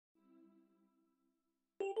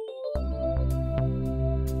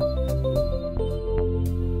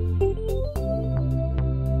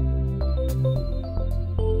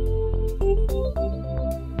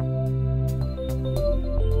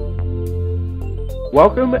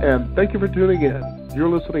Welcome, and thank you for tuning in. You're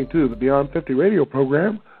listening to the Beyond 50 radio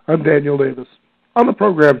program. I'm Daniel Davis. On the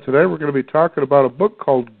program today, we're going to be talking about a book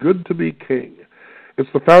called Good to be King. It's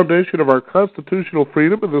the foundation of our constitutional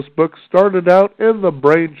freedom, and this book started out in the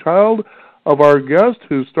brainchild of our guest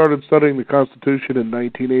who started studying the Constitution in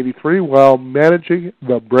 1983 while managing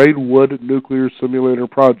the Braidwood Nuclear Simulator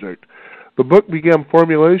Project. The book began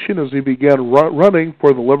formulation as he began running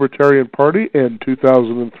for the Libertarian Party in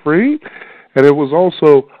 2003, and it was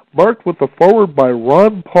also marked with a foreword by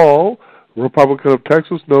Ron Paul, Republican of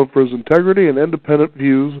Texas, known for his integrity and independent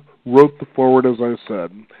views, wrote the foreword, as I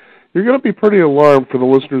said. You're going to be pretty alarmed for the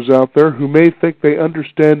listeners out there who may think they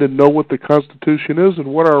understand and know what the Constitution is and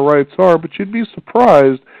what our rights are, but you'd be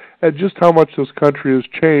surprised at just how much this country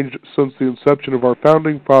has changed since the inception of our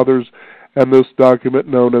founding fathers and this document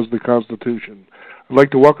known as the Constitution. I'd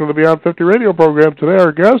like to welcome to the Beyond 50 radio program today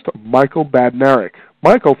our guest, Michael Badnarik.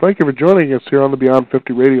 Michael, thank you for joining us here on the Beyond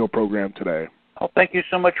 50 radio program today. Oh, thank you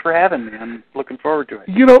so much for having me. I'm looking forward to it.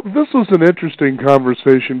 You know, this is an interesting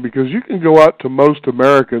conversation because you can go out to most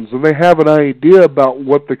Americans and they have an idea about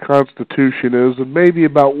what the Constitution is and maybe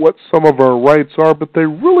about what some of our rights are, but they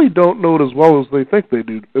really don't know it as well as they think they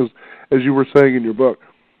do, as you were saying in your book.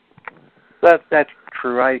 That's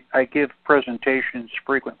true. I give presentations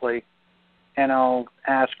frequently, and I'll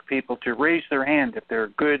ask people to raise their hand if they're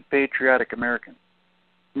good, patriotic Americans.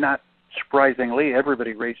 Not surprisingly,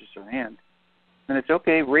 everybody raises their hand. And it's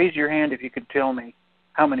okay, raise your hand if you could tell me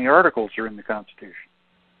how many articles are in the Constitution.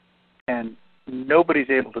 And nobody's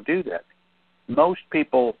able to do that. Most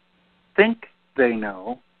people think they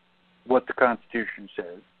know what the Constitution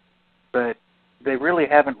says, but they really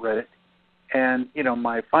haven't read it. And, you know,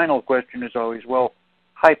 my final question is always, well,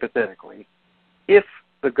 hypothetically, if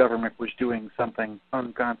the government was doing something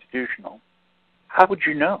unconstitutional, how would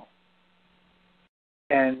you know?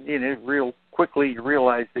 And, you know, real quickly you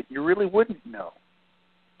realize that you really wouldn't know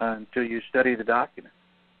until you study the document.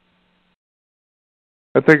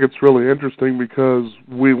 I think it's really interesting because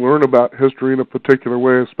we learn about history in a particular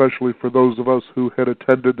way, especially for those of us who had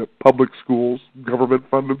attended public schools,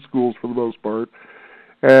 government-funded schools for the most part,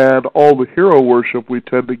 and all the hero worship we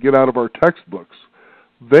tend to get out of our textbooks.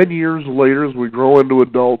 Then years later, as we grow into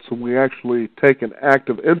adults and we actually take an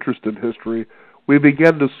active interest in history, we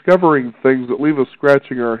begin discovering things that leave us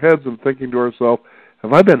scratching our heads and thinking to ourselves,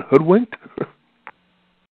 have I been hoodwinked?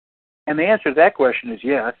 And the answer to that question is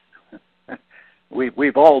yes.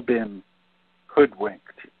 We've all been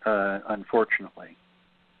hoodwinked, unfortunately.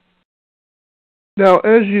 Now,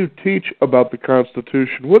 as you teach about the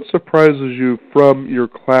Constitution, what surprises you from your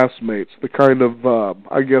classmates, the kind of,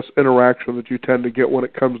 interaction that you tend to get when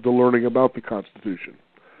it comes to learning about the Constitution?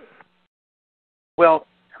 Well,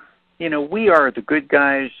 you know, we are the good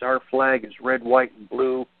guys. Our flag is red, white, and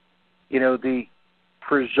blue. You know, the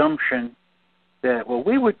presumption that, well,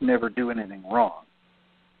 we would never do anything wrong.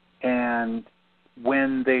 And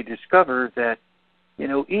when they discover that, you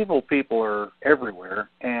know, evil people are everywhere,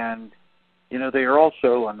 and, you know, they are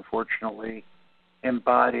also, unfortunately,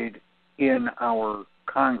 embodied in our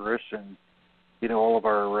Congress and, you know, all of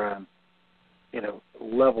our,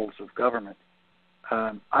 levels of government.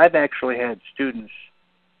 I've actually had students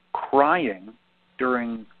crying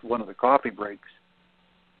during one of the coffee breaks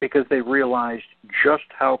because they realized just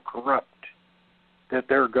how corrupt that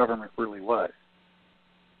their government really was.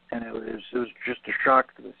 And it was just a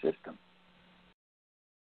shock to the system.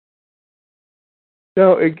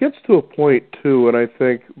 Now, it gets to a point, too, and I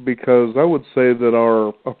think because I would say that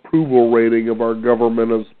our approval rating of our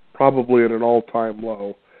government is probably at an all-time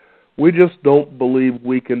low. We just don't believe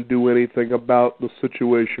we can do anything about the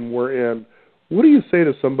situation we're in. What do you say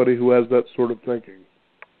to somebody who has that sort of thinking?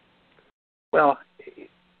 Well,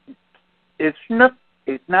 it's not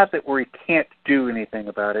that we can't do anything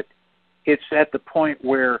about it. It's at the point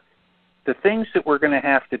where the things that we're going to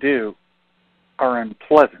have to do are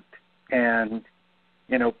unpleasant, and,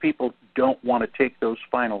 you know, people don't want to take those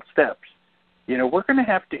final steps. You know, we're going to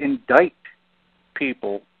have to indict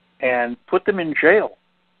people and put them in jail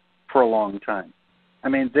for a long time. I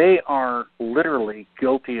mean, they are literally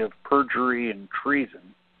guilty of perjury and treason.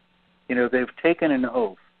 You know, they've taken an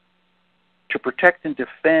oath to protect and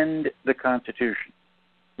defend the Constitution.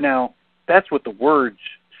 Now, that's what the words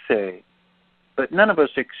say, but none of us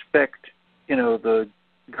expect, you know, the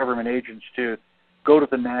government agents to go to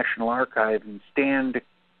the National Archive and stand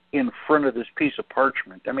in front of this piece of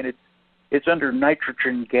parchment. I mean, it's under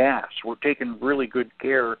nitrogen gas. We're taking really good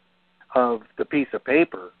care of the piece of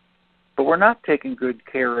paper, but we're not taking good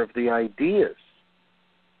care of the ideas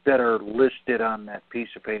that are listed on that piece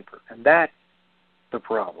of paper. And that's the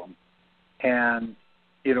problem. And,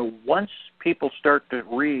 once people start to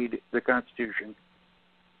read the Constitution,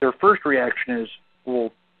 their first reaction is,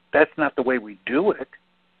 well, that's not the way we do it.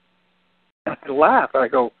 And I laugh. I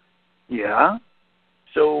go, yeah?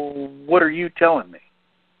 So what are you telling me?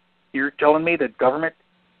 You're telling me that government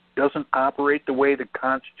doesn't operate the way the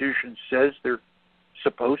Constitution says they're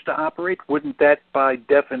supposed to operate? Wouldn't that, by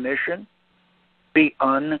definition, be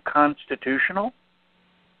unconstitutional?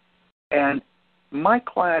 And my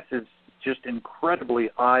class is just incredibly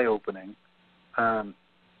eye-opening.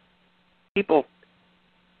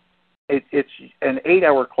 It's an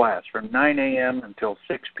 8-hour class from 9 a.m. until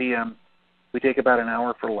 6 p.m. We take about an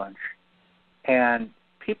hour for lunch. And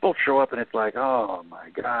people show up and it's like, oh my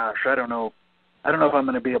gosh, I don't know if I'm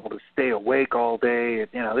going to be able to stay awake all day.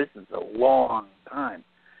 This is a long time.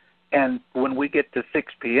 And when we get to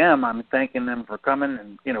 6 p.m., I'm thanking them for coming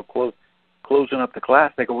and, closing up the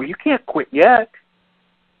class. They go, well, you can't quit yet.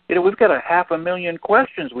 We've got 500,000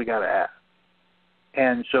 questions we got to ask.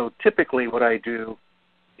 And so typically what I do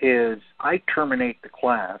is I terminate the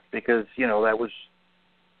class because, we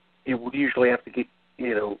usually have to get,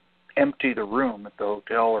 empty the room at the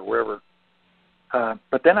hotel or wherever.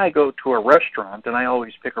 But then I go to a restaurant, and I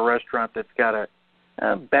always pick a restaurant that's got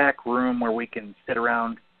a back room where we can sit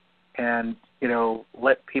around and,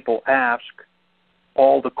 let people ask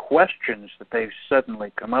all the questions that they've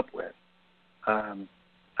suddenly come up with.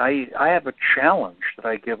 I have a challenge that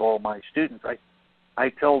I give all my students. I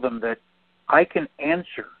tell them that I can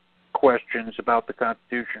answer questions about the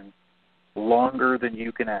Constitution longer than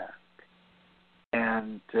you can ask.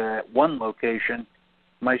 And at one location,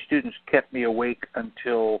 my students kept me awake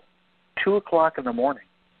until 2 o'clock in the morning.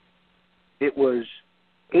 It was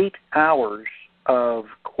 8 hours of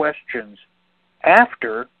questions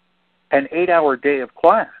after an 8-hour day of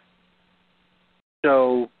class.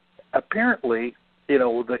 So apparently,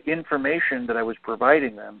 the information that I was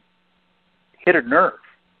providing them hit a nerve.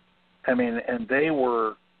 And they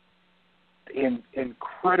were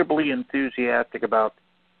incredibly enthusiastic about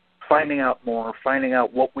finding out more, finding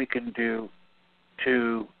out what we can do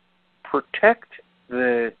to protect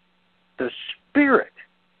the spirit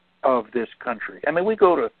of this country. We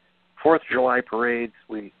go to 4th of July parades,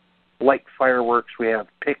 we light fireworks, we have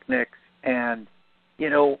picnics, and,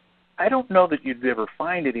 I don't know that you'd ever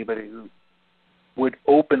find anybody who would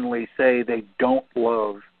openly say they don't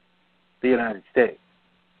love the United States.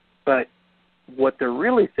 But what they're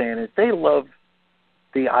really saying is they love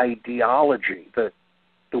the ideology, the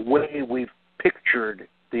way we've pictured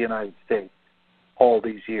the United States all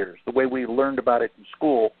these years, the way we learned about it in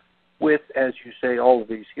school with, as you say, all of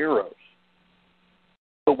these heroes.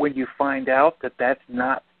 But when you find out that that's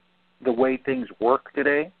not the way things work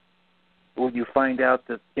today, when you find out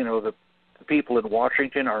that, the people in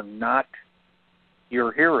Washington are not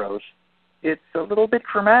your heroes, it's a little bit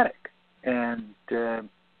traumatic. And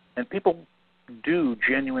people do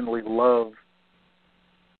genuinely love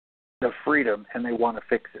the freedom, and they want to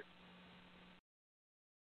fix it.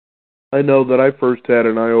 I know that I first had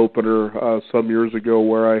an eye-opener some years ago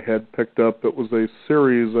where I had picked up, it was a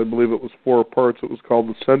series, I believe it was 4 parts, it was called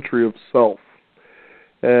The Century of Self.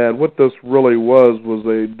 And what this really was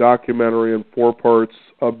a documentary in 4 parts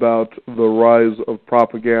about the rise of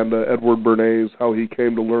propaganda, Edward Bernays, how he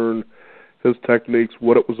came to learn his techniques,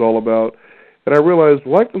 what it was all about. And I realized,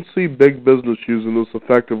 well, I can see big business using this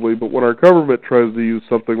effectively, but when our government tries to use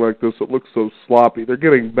something like this, it looks so sloppy. They're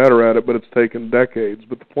getting better at it, but it's taken decades.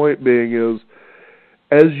 But the point being is,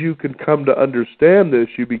 as you can come to understand this,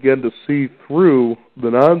 you begin to see through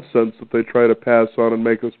the nonsense that they try to pass on and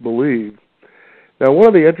make us believe. Now, one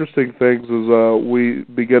of the interesting things as we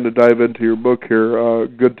begin to dive into your book here,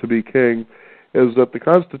 Good to be King, is that the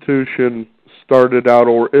Constitution started out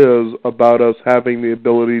or is about us having the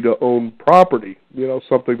ability to own property,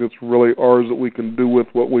 something that's really ours that we can do with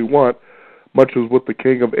what we want, much as what the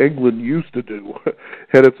King of England used to do.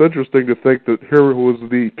 And it's interesting to think that here was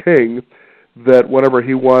the king that whenever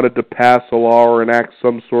he wanted to pass a law or enact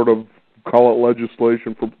some sort of, call it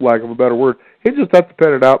legislation for lack of a better word, he just had to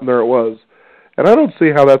pen it out and there it was. And I don't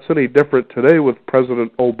see how that's any different today with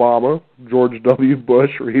President Obama, George W. Bush,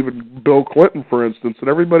 or even Bill Clinton, for instance. And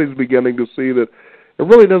everybody's beginning to see that it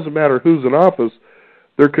really doesn't matter who's in office.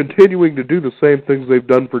 They're continuing to do the same things they've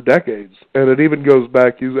done for decades. And it even goes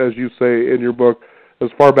back, as you say in your book, as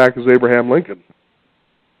far back as Abraham Lincoln.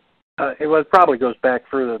 It probably goes back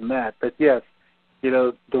further than that. But yes,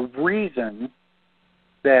 the reason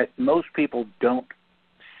that most people don't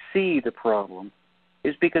see the problem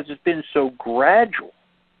is because it's been so gradual.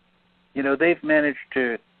 They've managed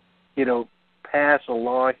to, pass a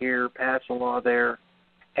law here, pass a law there,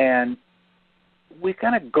 and we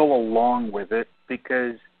kind of go along with it,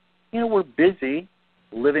 because, we're busy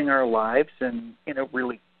living our lives and,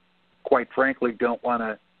 really, quite frankly, don't want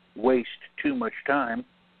to waste too much time.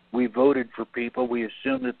 We voted for people. We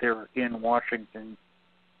assume that they're in Washington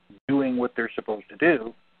doing what they're supposed to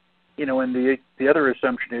do. And the other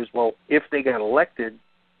assumption is, well, if they got elected,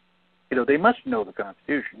 they must know the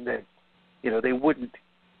Constitution. They wouldn't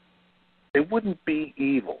be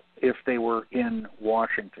evil if they were in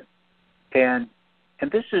Washington. And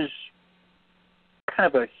this is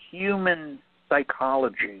kind of a human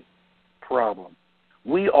psychology problem.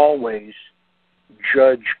 We always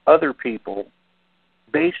judge other people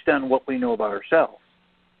based on what we know about ourselves.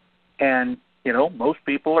 And, most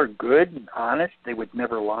people are good and honest. They would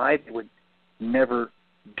never lie. They would never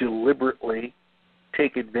deliberately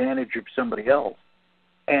take advantage of somebody else.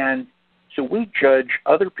 And so we judge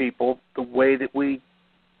other people the way that we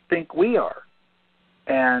think we are.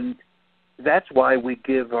 And that's why we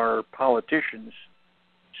give our politicians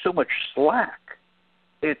so much slack.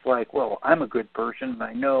 It's like, well, I'm a good person, and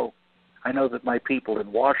I know that my people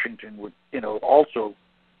in Washington would, also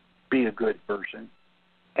be a good person.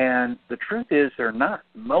 And the truth is they're not.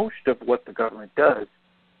 Most of what the government does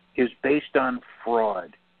is based on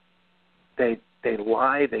fraud. They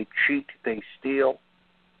lie, they cheat, they steal,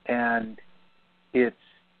 and it's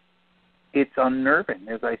unnerving.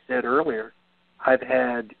 As I said earlier, I've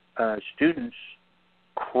had students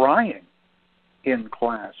crying in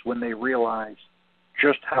class when they realize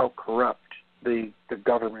just how corrupt the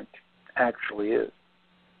government actually is.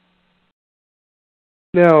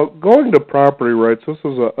 Now, going to property rights, this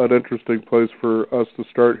is an interesting place for us to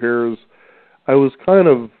start here. It was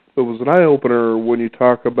an eye-opener when you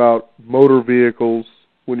talk about motor vehicles,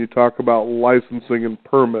 when you talk about licensing and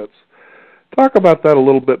permits. Talk about that a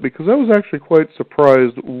little bit, because I was actually quite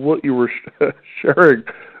surprised what you were sharing,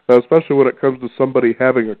 especially when it comes to somebody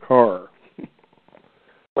having a car.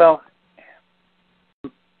 Well,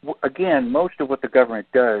 again, most of what the government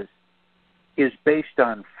does is based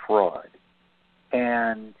on fraud.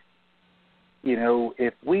 And,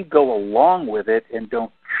 if we go along with it and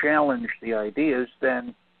don't challenge the ideas,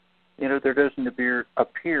 then, there doesn't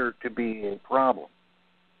appear to be a problem.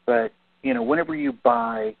 But, whenever you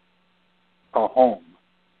buy a home,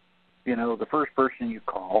 the first person you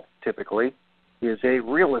call, typically, is a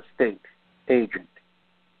real estate agent.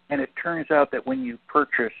 And it turns out that when you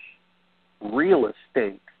purchase real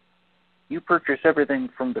estate, you purchase everything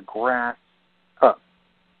from the grass up.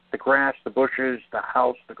 The grass, the bushes, the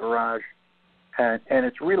house, the garage, and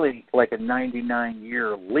it's really like a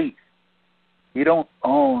 99-year lease. You don't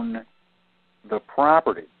own the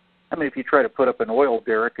property. I mean, if you try to put up an oil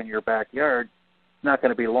derrick in your backyard, it's not going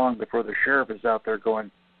to be long before the sheriff is out there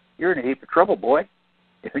going, "You're in a heap of trouble, boy.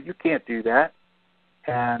 You can't do that."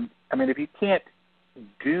 And, I mean, if you can't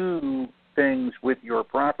do things with your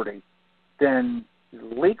property, then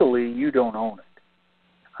legally you don't own it.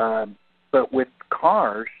 But with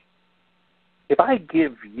cars, if I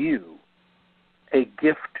give you a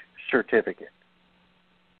gift certificate,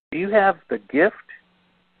 do you have the gift,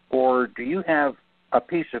 or do you have a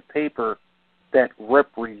piece of paper that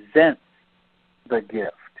represents the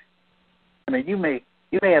gift? I mean, you may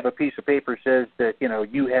have a piece of paper that says that,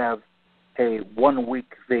 you have a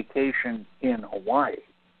 1-week vacation in Hawaii.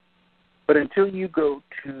 But until you go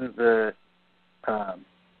to the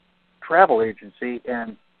travel agency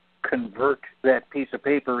and convert that piece of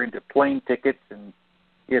paper into plane tickets and,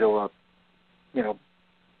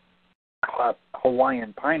 a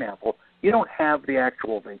Hawaiian pineapple, you don't have the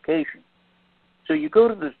actual vacation. So you go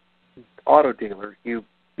to the auto dealer, you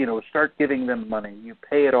start giving them money, you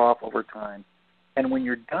pay it off over time, and when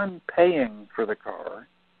you're done paying for the car,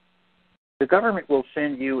 the government will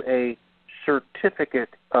send you a certificate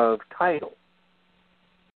of title.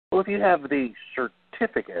 Well, if you have the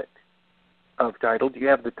certificate of title, do you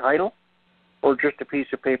have the title, or just a piece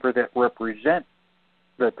of paper that represents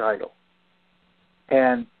the title?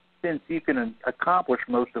 And since you can accomplish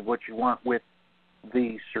most of what you want with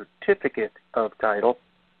the certificate of title,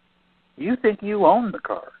 you think you own the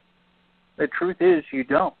car. The truth is you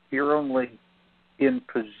don't. You're only in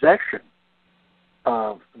possession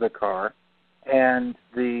of the car, and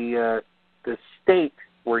the state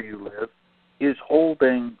where you live is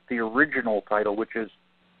holding the original title, which is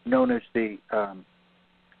known as the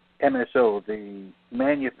MSO, the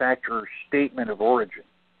Manufacturer Statement of Origin.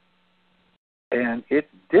 And it's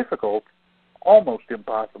difficult, almost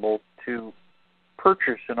impossible, to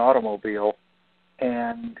purchase an automobile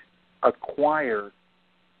and acquire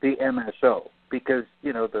the MSO because,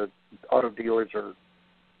 the auto dealers are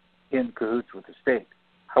in cahoots with the state.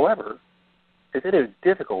 However, it is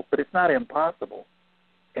difficult, but it's not impossible.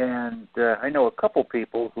 And I know a couple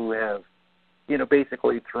people who have,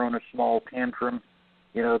 basically thrown a small tantrum.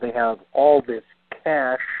 They have all this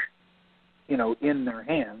cash, in their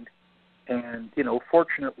hand. And,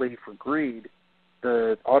 fortunately for greed,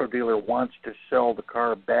 the auto dealer wants to sell the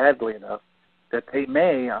car badly enough that they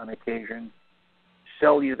may, on occasion,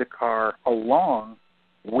 sell you the car along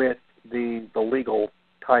with the legal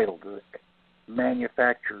title, the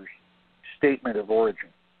manufacturer's statement of origin.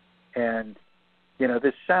 And,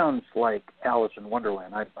 this sounds like Alice in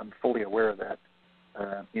Wonderland. I'm fully aware of that.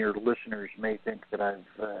 Your listeners may think that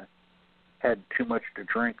I've had too much to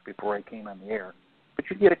drink before I came on the air. But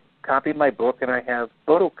you get a copy of my book, and I have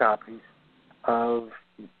photocopies of,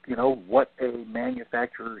 what a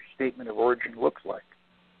manufacturer's statement of origin looks like.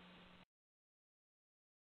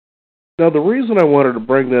 Now, the reason I wanted to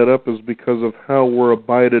bring that up is because of how we're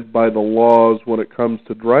abided by the laws when it comes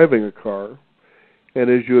to driving a car. And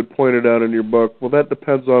as you had pointed out in your book, well, that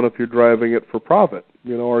depends on if you're driving it for profit.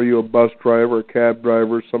 Are you a bus driver, a cab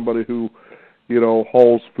driver, somebody who,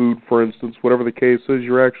 hauls food, for instance, whatever the case is,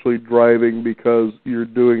 you're actually driving because you're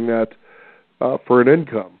doing that for an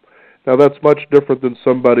income. Now, that's much different than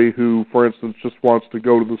somebody who, for instance, just wants to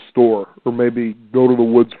go to the store or maybe go to the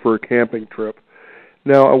woods for a camping trip.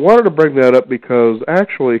 Now, I wanted to bring that up because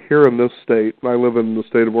actually here in this state, I live in the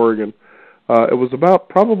state of Oregon, it was about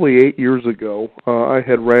probably 8 years ago, I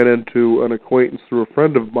had ran into an acquaintance through a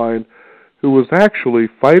friend of mine who was actually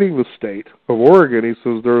fighting the state of Oregon. He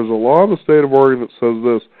says, there's a law in the state of Oregon that says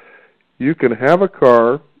this: you can have a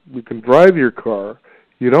car, you can drive your car,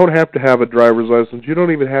 you don't have to have a driver's license, you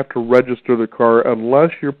don't even have to register the car unless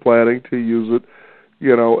you're planning to use it,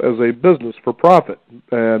 as a business for profit.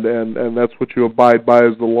 And that's what you abide by,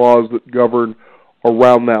 is the laws that govern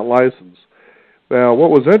around that license. Now, what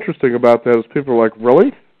was interesting about that is people are like,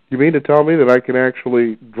 really? You mean to tell me that I can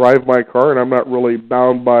actually drive my car and I'm not really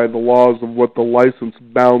bound by the laws of what the license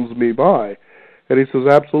bounds me by? And he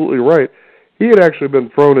says, absolutely right. He had actually been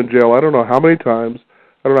thrown in jail I don't know how many times.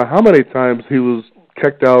 I don't know how many times he was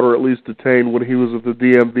kicked out or at least detained when he was at the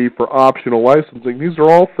DMV for optional licensing. These are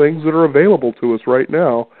all things that are available to us right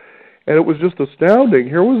now. And it was just astounding.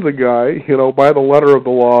 Here was the guy, by the letter of the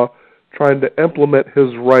law, trying to implement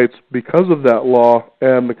his rights because of that law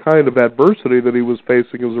and the kind of adversity that he was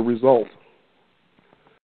facing as a result.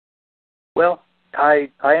 Well, I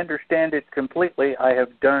understand it completely. I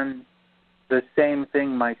have done the same thing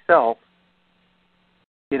myself.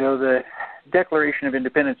 The Declaration of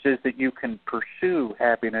Independence says that you can pursue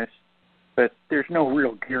happiness, but there's no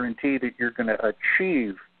real guarantee that you're going to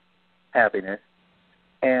achieve happiness.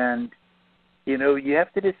 And, you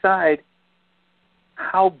have to decide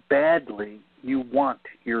how badly you want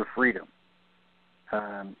your freedom.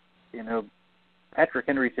 Patrick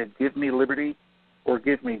Henry said, give me liberty or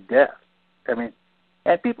give me death. And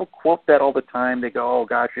people quote that all the time. They go, oh,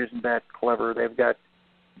 gosh, isn't that clever? They've got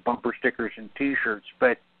bumper stickers and T-shirts.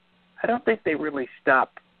 But I don't think they really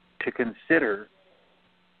stop to consider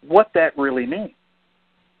what that really means.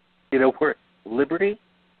 Where liberty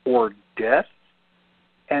or death.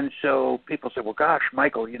 And so people say, well, gosh,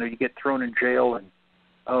 Michael, you get thrown in jail and,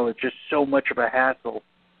 oh, it's just so much of a hassle.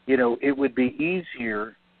 It would be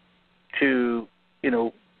easier to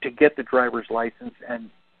get the driver's license and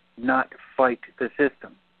not fight the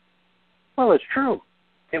system. Well, it's true.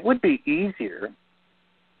 It would be easier,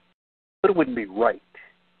 but it wouldn't be right.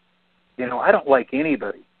 I don't like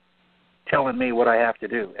anybody telling me what I have to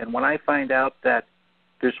do. And when I find out that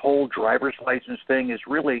this whole driver's license thing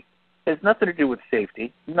has nothing to do with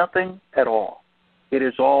safety, nothing at all. It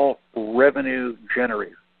is all revenue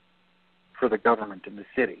generator for the government in the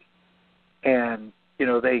city. And,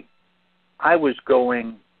 I was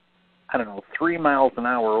going, 3 miles an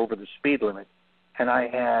hour over the speed limit, and I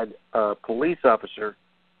had a police officer,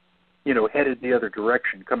 headed the other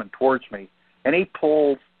direction coming towards me, and he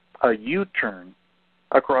pulled a U-turn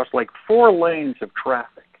across like 4 lanes of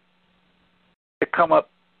traffic to come up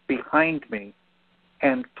behind me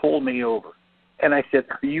and pull me over. And I said,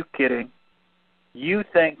 are you kidding? You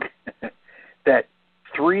think that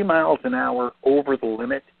 3 miles an hour over the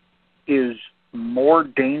limit is more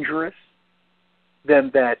dangerous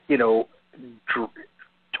than that,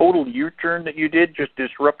 total U-turn that you did, just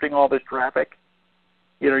disrupting all this traffic?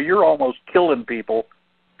 You're almost killing people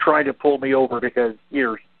trying to pull me over because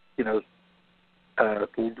your,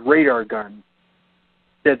 radar gun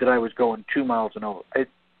said that I was going 2 miles an hour.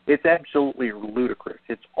 It's absolutely ludicrous.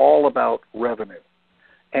 It's all about revenue.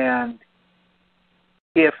 And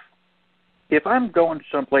if I'm going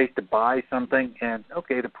someplace to buy something and,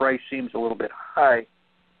 okay, the price seems a little bit high,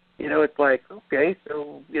 it's like, okay,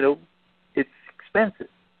 so, it's expensive.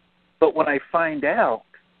 But when I find out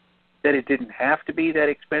that it didn't have to be that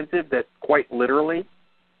expensive, that quite literally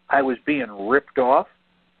I was being ripped off.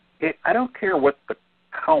 I don't care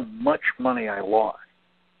how much money I lost.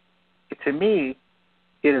 To me,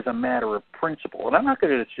 it is a matter of principle. And I'm not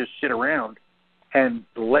going to just sit around and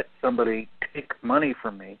let somebody take money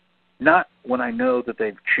from me, not when I know that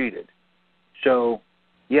they've cheated. So,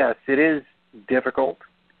 yes, it is difficult,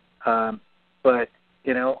 but,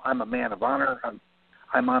 I'm a man of honor.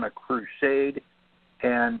 I'm on a crusade,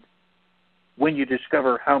 and when you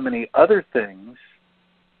discover how many other things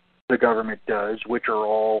the government does, which are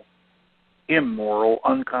all immoral,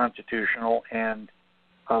 unconstitutional, and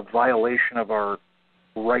a violation of our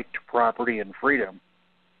right to property and freedom,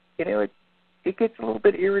 it gets a little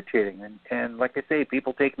bit irritating. And like I say,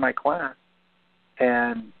 people take my class,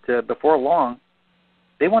 and before long,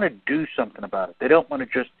 they want to do something about it. They don't want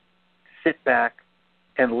to just sit back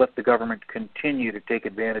and let the government continue to take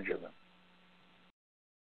advantage of them.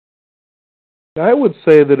 I would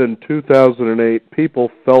say that in 2008,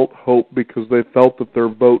 people felt hope because they felt that their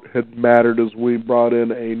vote had mattered as we brought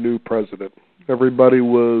in a new president. Everybody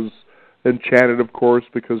was enchanted, of course,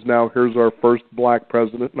 because now here's our first black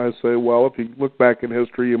president. And I say, well, if you look back in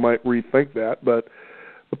history, you might rethink that. But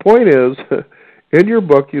the point is, in your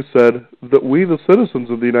book, you said that we, the citizens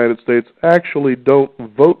of the United States, actually don't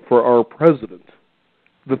vote for our president,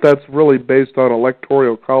 that's really based on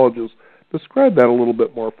electoral colleges. Describe that a little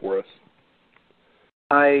bit more for us.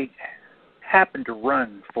 I happened to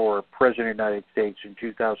run for President of the United States in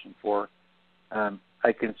 2004.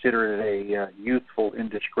 I consider it a youthful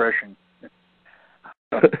indiscretion.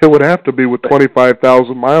 It would have to be with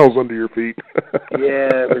 25,000 miles under your feet. Yeah,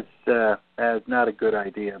 it was not a good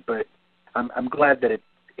idea, but I'm glad that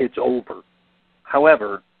it's over.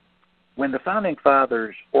 However, when the Founding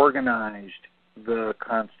Fathers organized the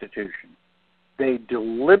Constitution, they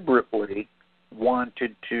deliberately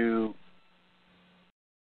wanted to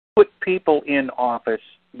put people in office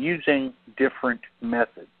using different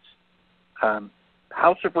methods.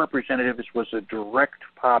 House of Representatives was a direct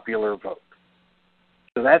popular vote.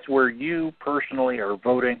 So that's where you personally are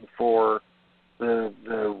voting for the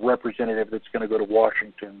representative that's going to go to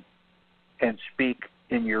Washington and speak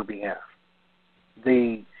in your behalf.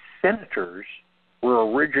 The senators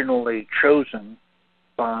were originally chosen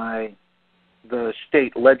by the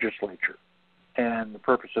state legislature. And the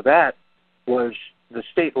purpose of that was the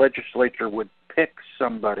state legislature would pick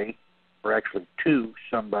somebody, or actually two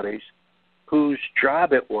somebodies, whose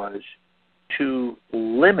job it was to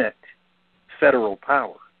limit federal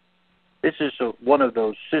power. This is one of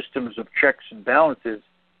those systems of checks and balances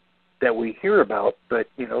that we hear about, but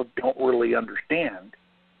don't really understand.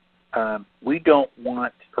 We don't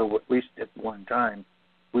want, or at least at one time,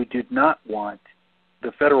 we did not want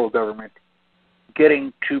the federal government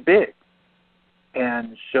getting too big.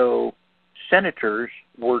 And so senators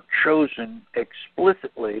were chosen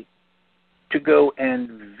explicitly to go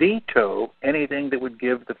and veto anything that would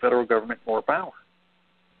give the federal government more power.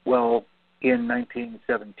 Well, in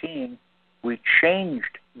 1917, we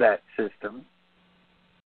changed that system,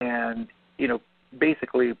 and,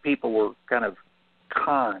 basically people were kind of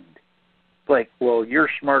conned. Like, well, you're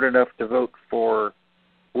smart enough to vote for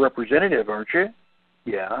representative, aren't you?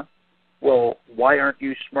 Yeah. Well, why aren't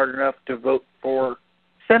you smart enough to vote for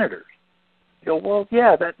senators? Well,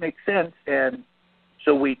 yeah, that makes sense. And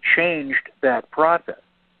so we changed that process.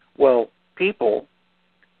 Well, people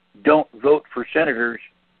don't vote for senators,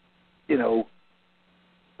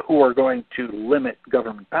 who are going to limit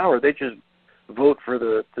government power. They just vote for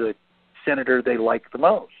the senator they like the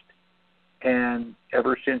most. And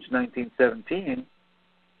ever since 1917,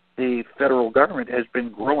 the federal government has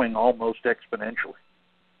been growing almost exponentially.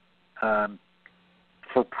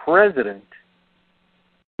 For president,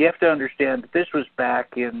 you have to understand that this was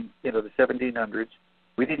back in the 1700s.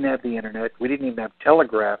 We didn't have the internet. We didn't even have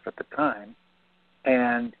telegraph at the time.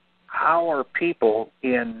 And how are people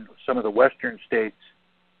in some of the western states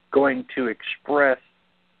going to express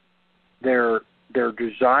their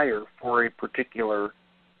desire for a particular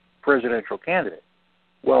presidential candidate?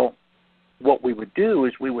 Well, what we would do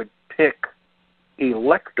is we would pick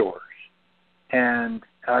electors, and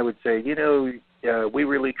I would say, we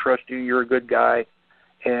really trust you, you're a good guy,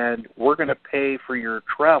 and we're going to pay for your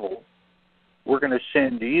travel. We're going to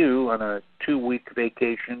send you on a 2-week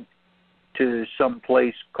vacation to some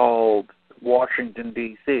place called Washington,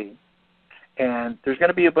 D.C., and there's going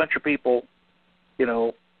to be a bunch of people,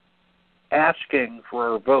 asking for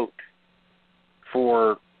our vote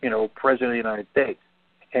for, President of the United States.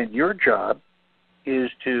 And your job is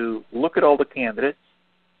to look at all the candidates,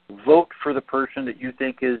 vote for the person that you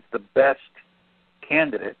think is the best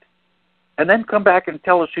candidate, and then come back and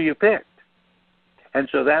tell us who you picked. And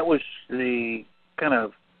so that was the kind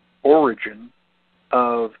of origin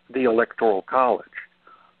of the Electoral College.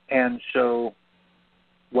 And so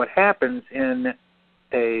what happens in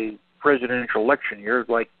a presidential election year,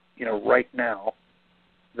 like, right now,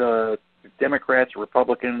 the Democrats,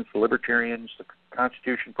 Republicans, the Libertarians, the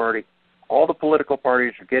Constitution Party, all the political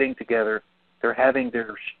parties are getting together. They're having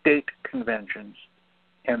their state conventions,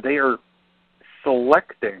 and they are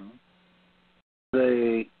selecting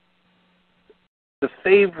the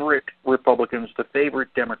favorite Republicans, the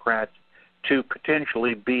favorite Democrats to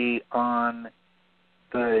potentially be on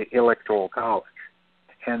the Electoral College.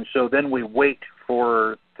 And so then we wait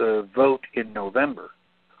for the vote in November.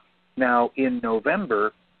 Now, in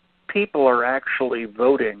November, people are actually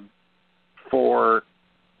voting for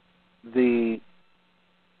the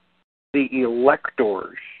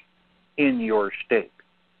electors in your state.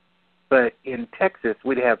 But in Texas,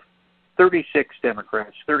 we'd have 36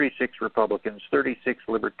 Democrats, 36 Republicans, 36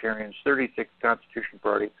 Libertarians, 36 Constitution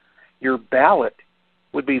Party. Your ballot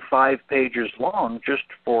would be 5 pages long just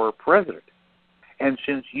for president. And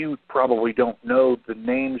since you probably don't know the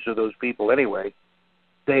names of those people anyway,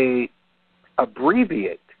 they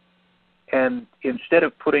abbreviate. And instead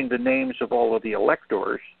of putting the names of all of the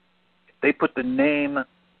electors, they put the name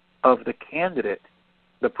of the candidate,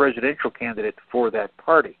 the presidential candidate for that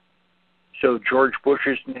party. So George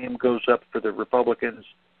Bush's name goes up for the Republicans,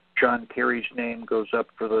 John Kerry's name goes up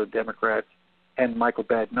for the Democrats, and Michael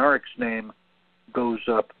Badnarek's name goes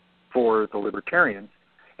up for the Libertarians.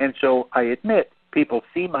 And so I admit, people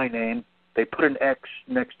see my name, they put an X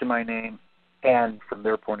next to my name, and from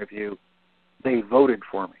their point of view, they voted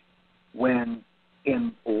for me. When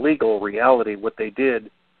in legal reality, what they did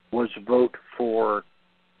was vote for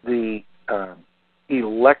the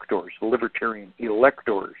electors, the Libertarian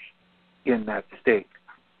electors in that state.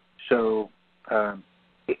 So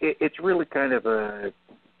it's really kind of a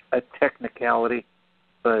technicality,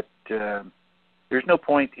 but there's no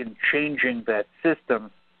point in changing that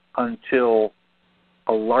system until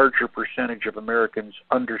a larger percentage of Americans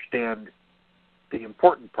understand the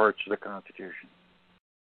important parts of the Constitution.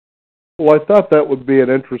 Well, I thought that would be an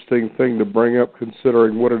interesting thing to bring up,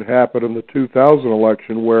 considering what had happened in the 2000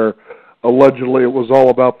 election, where allegedly it was all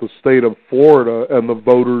about the state of Florida and the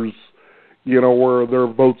voters, where their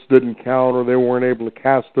votes didn't count or they weren't able to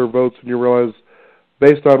cast their votes, and you realize,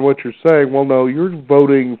 based on what you're saying, well, no, you're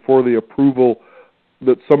voting for the approval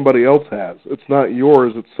that somebody else has. It's not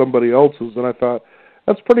yours, it's somebody else's. And I thought,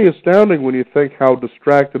 that's pretty astounding when you think how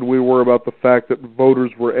distracted we were about the fact that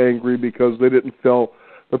voters were angry because they didn't feel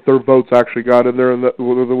that their votes actually got in there and that there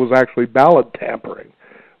was actually ballot tampering,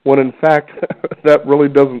 when in fact that really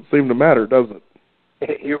doesn't seem to matter, does it?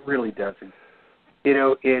 It really doesn't.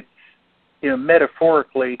 It's,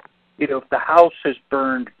 metaphorically, if the house has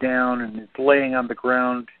burned down and it's laying on the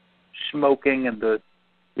ground smoking and the,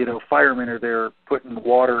 firemen are there putting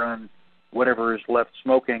water on whatever is left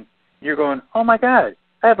smoking, you're going, oh my God,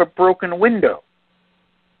 I have a broken window.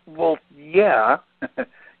 Well, yeah.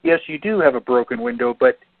 Yes, you do have a broken window,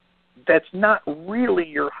 but that's not really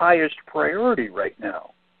your highest priority right now.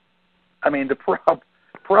 I mean, the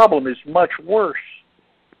problem is much worse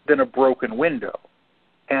than a broken window.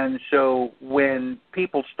 And so when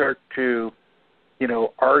people start to,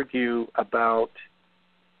 argue about,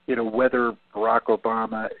 whether Barack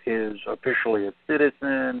Obama is officially a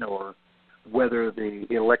citizen or whether the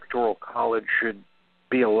Electoral College should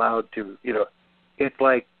be allowed to, it's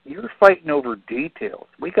like you're fighting over details.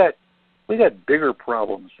 We got bigger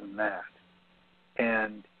problems than that,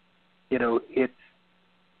 and it's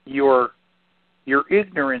your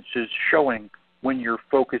ignorance is showing when you're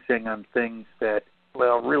focusing on things that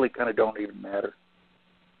really kind of don't even matter.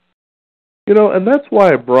 And that's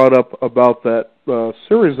why I brought up about that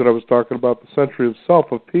series that I was talking about, The Century of Self.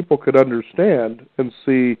 If people could understand and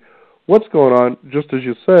see what's going on, just as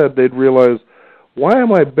you said, they'd realize, why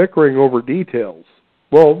am I bickering over details?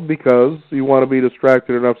 Well, because you want to be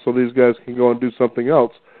distracted enough so these guys can go and do something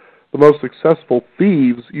else. The most successful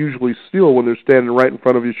thieves usually steal when they're standing right in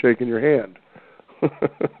front of you shaking your hand.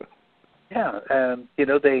 Yeah,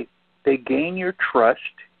 they gain your trust.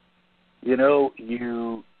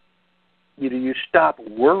 You stop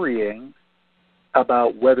worrying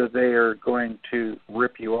about whether they are going to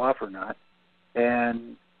rip you off or not,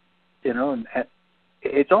 and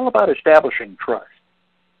it's all about establishing trust.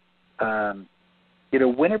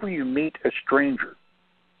 Whenever you meet a stranger,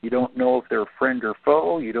 you don't know if they're friend or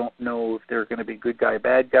foe. You don't know if they're going to be good guy,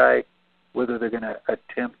 bad guy, whether they're going to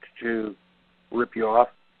attempt to rip you off.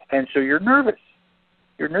 And so you're nervous.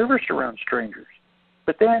 You're nervous around strangers.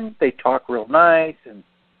 But then they talk real nice, and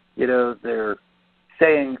They're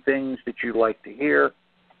saying things that you like to hear,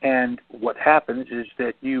 and what happens is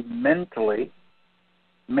that you mentally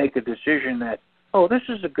make a decision that, oh, this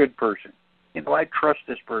is a good person. I trust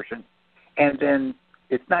this person. And then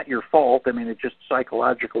it's not your fault. I mean, it's just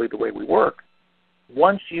psychologically the way we work.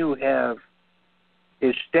 Once you have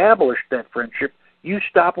established that friendship, you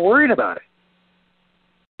stop worrying about it.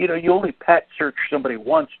 You only pat search somebody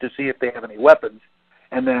once to see if they have any weapons,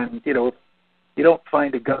 and then, if you don't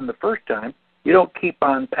find a gun the first time, you don't keep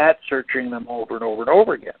on pat searching them over and over and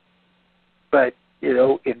over again. But,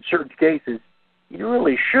 in certain cases, you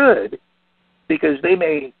really should, because they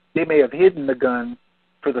may have hidden the gun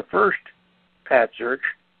for the first pat search,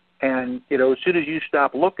 and, as soon as you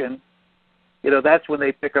stop looking, that's when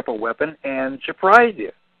they pick up a weapon and surprise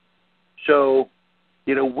you. So,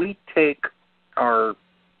 we take our,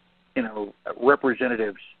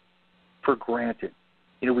 representatives for granted.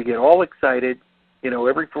 We get all excited,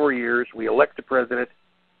 every 4 years we elect a president,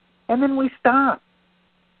 and then we stop.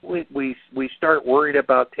 We start worried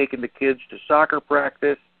about taking the kids to soccer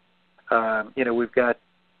practice. We've got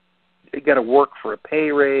to work for a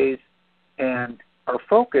pay raise, and our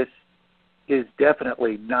focus is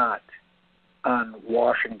definitely not on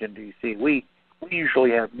Washington, D.C. We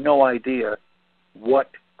usually have no idea what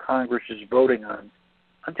Congress is voting on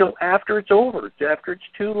until after it's over, after it's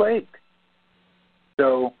too late.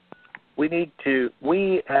 So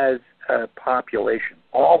we as a population,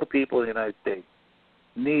 all the people in the United States,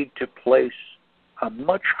 need to place a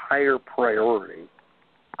much higher priority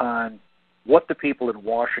on what the people in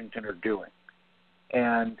Washington are doing.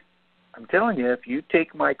 And I'm telling you, if you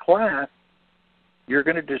take my class, you're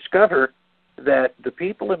going to discover that the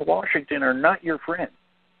people in Washington are not your friends.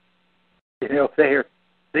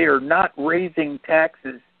 They are not raising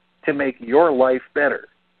taxes to make your life better.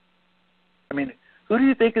 I mean, who do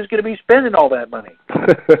you think is going to be spending all that money?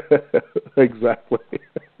 Exactly.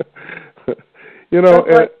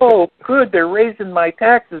 Like, oh, good, they're raising my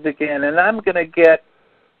taxes again, and I'm going to get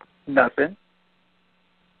nothing.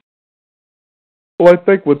 Well, I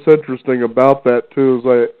think what's interesting about that, too,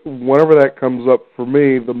 is whenever that comes up for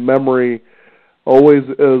me, the memory always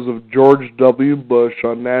is of George W. Bush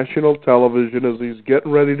on national television as he's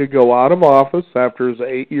getting ready to go out of office after his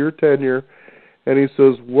 8-year tenure, and he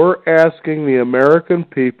says, we're asking the American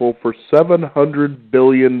people for $700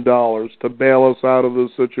 billion to bail us out of this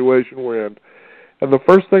situation we're in. And the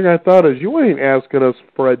first thing I thought is, you ain't asking us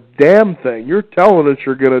for a damn thing. You're telling us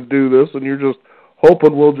you're going to do this, and you're just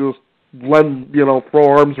hoping we'll just throw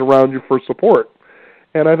arms around you for support.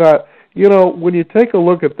 And I thought, when you take a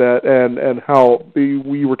look at that and how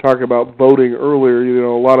we were talking about voting earlier,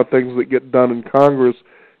 a lot of things that get done in Congress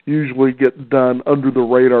usually get done under the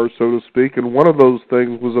radar, so to speak. And one of those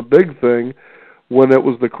things was a big thing when it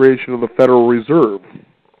was the creation of the Federal Reserve.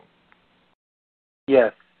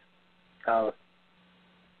 Yes.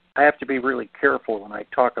 I have to be really careful when I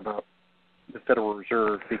talk about the Federal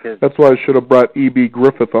Reserve, because that's why I should have brought E.B.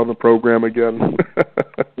 Griffith on the program again.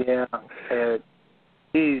 Yeah,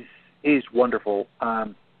 he's wonderful.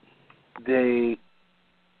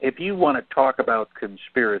 If you want to talk about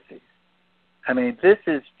conspiracies, I mean, this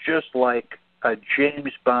is just like a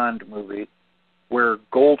James Bond movie where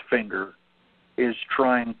Goldfinger is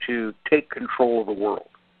trying to take control of the world.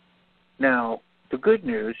 Now, the good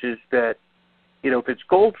news is that, if it's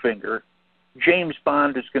Goldfinger, James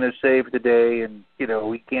Bond is going to save the day, and,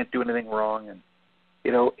 he can't do anything wrong, and,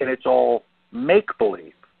 and it's all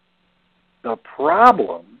make-believe. The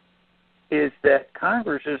problem is that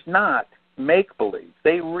Congress is not make-believe.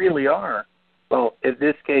 They really are. Well, in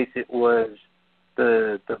this case, it was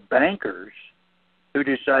the bankers who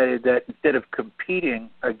decided that instead of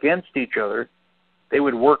competing against each other, they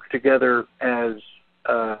would work together as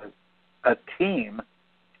a team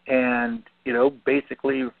and,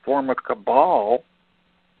 basically form a cabal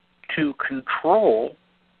to control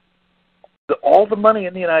all the money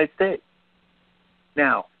in the United States.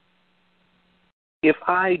 Now, if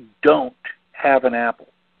I don't have an apple,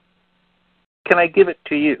 can I give it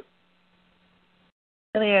to you?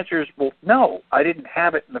 And the answer is, well, no, I didn't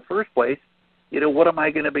have it in the first place. What am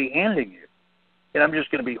I going to be handing you? And I'm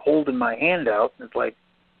just going to be holding my hand out, and it's like,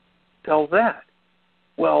 tell that.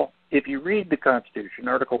 Well, if you read the Constitution,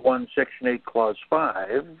 Article 1, Section 8, Clause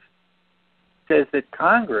 5, says that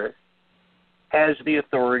Congress has the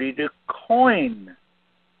authority to coin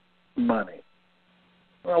money.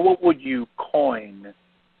 Well, what would you coin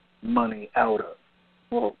money out of?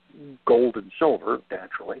 Well, gold and silver,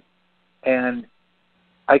 naturally. And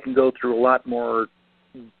I can go through a lot more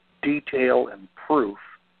detail and proof,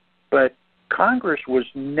 but Congress was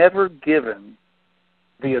never given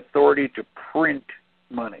the authority to print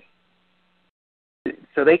money.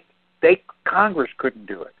 So Congress couldn't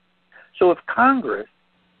do it. So if Congress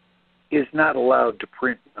is not allowed to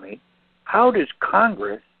print money, how does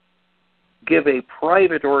Congress give a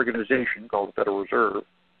private organization called the Federal Reserve,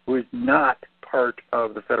 who is not part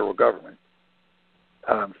of the federal government?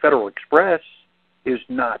 Federal Express is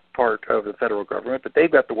not part of the federal government, but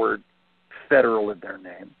they've got the word federal in their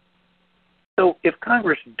name. So if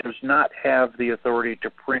Congress does not have the authority to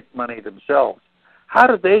print money themselves, how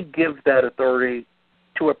do they give that authority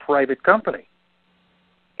to a private company?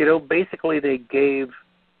 Basically they gave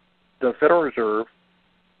the Federal Reserve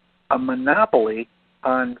a monopoly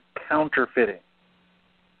on counterfeiting.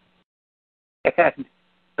 And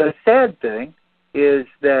the sad thing is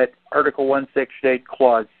that Article 168,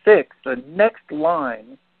 Clause 6, the next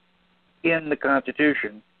line in the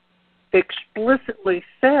Constitution, explicitly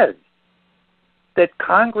says that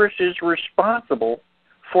Congress is responsible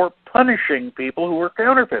for punishing people who are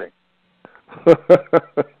counterfeiting.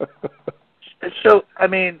 So,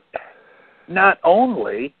 not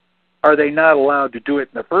only are they not allowed to do it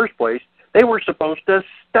in the first place, they were supposed to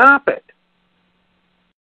stop it.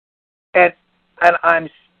 And I'm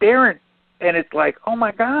staring, and it's like, oh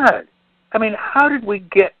my God. How did we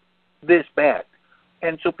get this bad?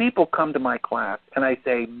 And so people come to my class, and I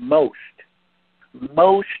say most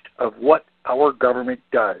of what our government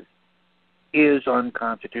does is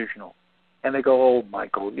unconstitutional. And they go, oh,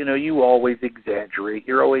 Michael, you always exaggerate.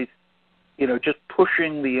 You're always, just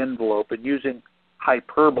pushing the envelope and using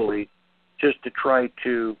hyperbole just to try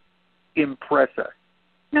to impress us.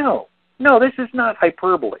 No, this is not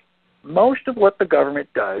hyperbole. Most of what the government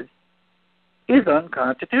does is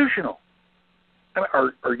unconstitutional.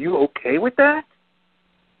 Are you okay with that?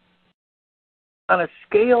 On a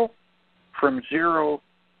scale from 0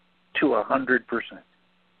 to 100%,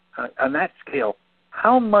 on that scale,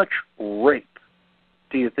 how much rape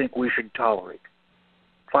do you think we should tolerate?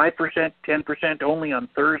 5%, 10%, only on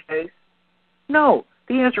Thursdays? No,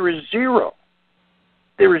 the answer is 0.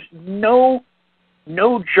 There is no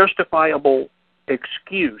justifiable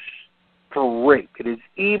excuse for rape. It is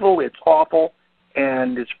evil, it's awful,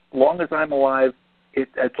 and as long as I'm alive,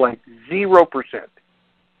 it's like 0%.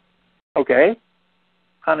 Okay?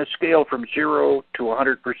 On a scale from 0 to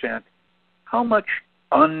 100%, how much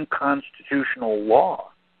unconstitutional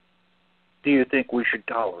law do you think we should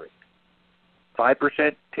tolerate?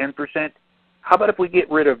 5%, 10%? How about if we get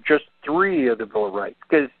rid of just 3 of the Bill of Rights?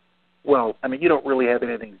 Because, you don't really have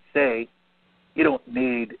anything to say. You don't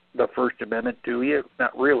need the First Amendment, do you?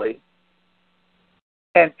 Not really.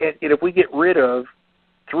 And if we get rid of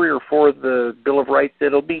 3 or 4 of the Bill of Rights,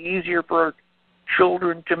 it'll be easier for our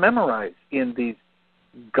children to memorize in these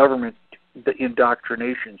government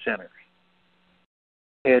indoctrination centers.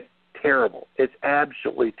 It's terrible. It's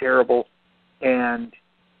absolutely terrible. And,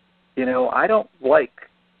 I don't like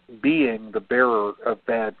being the bearer of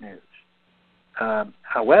bad news.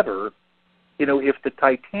 However, if the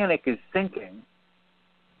Titanic is sinking,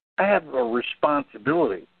 I have a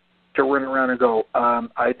responsibility to run around and go,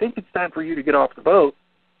 I think it's time for you to get off the boat,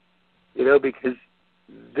 because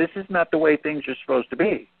this is not the way things are supposed to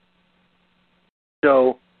be.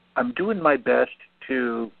 So I'm doing my best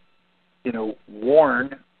to,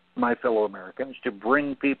 warn my fellow Americans, to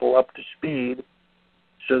bring people up to speed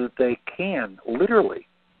so that they can literally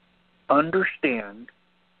understand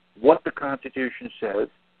what the Constitution says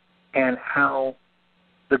and how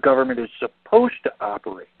the government is supposed to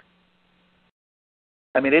operate.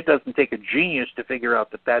 It doesn't take a genius to figure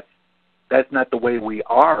out that that's not the way we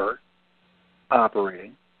are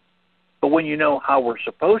operating. But when you know how we're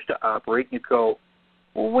supposed to operate, you go,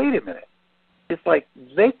 well, wait a minute. It's like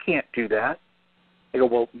they can't do that. They go,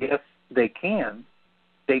 well, yes, they can.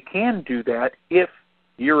 They can do that if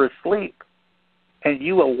you're asleep and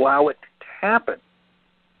you allow it to happen.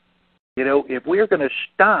 If we're going to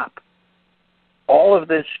stop all of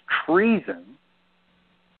this treason,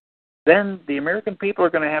 then the American people are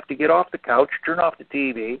going to have to get off the couch, turn off the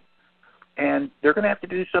TV, and they're going to have to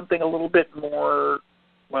do something a little bit more,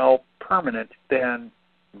 permanent than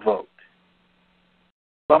vote.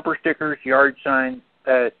 Bumper stickers, yard signs,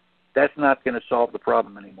 that's not going to solve the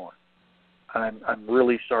problem anymore. I'm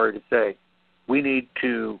really sorry to say. We need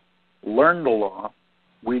to learn the law.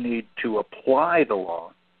 We need to apply the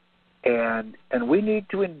law. And we need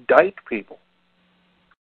to indict people.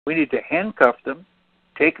 We need to handcuff them,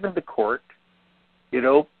 take them to court,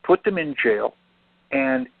 put them in jail.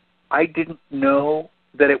 And I didn't know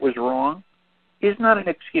that it was wrong is not an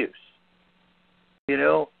excuse.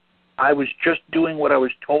 I was just doing what I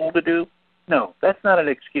was told to do. No, that's not an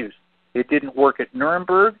excuse. It didn't work at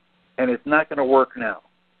Nuremberg, and it's not going to work now.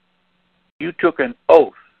 you took an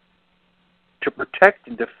oath to protect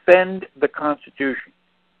and defend the Constitution.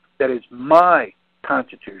 That is my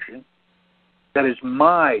Constitution. That is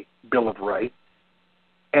my Bill of Rights.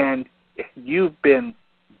 And you've been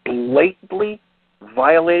blatantly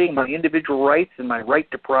violating my individual rights and my right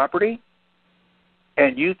to property,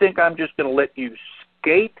 and you think I'm just going to let you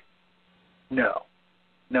skate? No.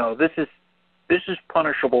 No, this is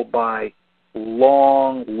punishable by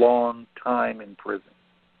long, long time in prison.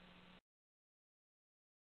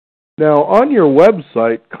 Now, on your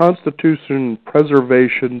website,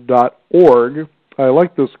 constitutionpreservation.org, I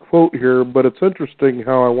like this quote here, but it's interesting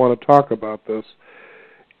how I want to talk about this.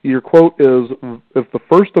 Your quote is, "If the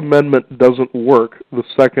First Amendment doesn't work, the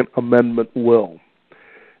Second Amendment will."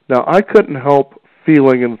 Now, I couldn't help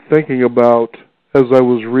feeling and thinking about, as I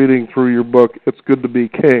was reading through your book, It's Good to Be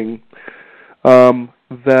King,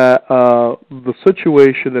 that the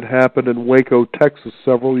situation that happened in Waco, Texas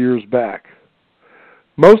several years back.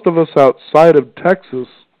 Most of us outside of Texas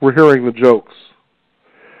were hearing the jokes.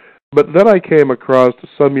 But then I came across,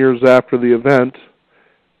 some years after the event,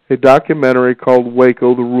 a documentary called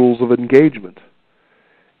Waco, The Rules of Engagement.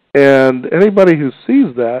 And anybody who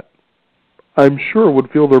sees that, I'm sure,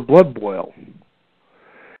 would feel their blood boil.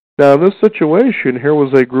 Now, in this situation, here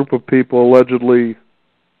was a group of people allegedly,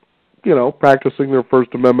 practicing their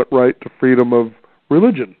First Amendment right to freedom of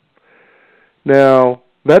religion. Now,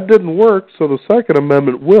 that didn't work, so the Second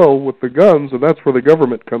Amendment will with the guns, and that's where the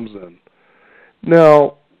government comes in.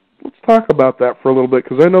 Now, let's talk about that for a little bit,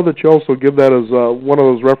 because I know that you also give that as one of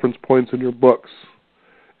those reference points in your book.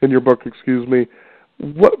 That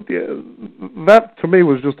to me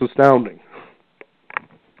was just astounding.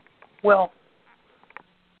 Well,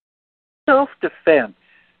 self-defense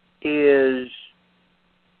is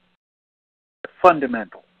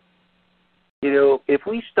fundamental. If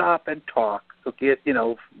we stop and talk, get,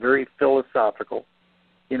 very philosophical,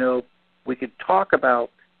 we could talk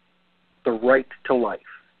about the right to life.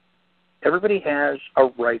 Everybody has a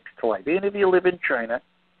right to life. Even if you live in China,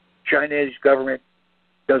 Chinese government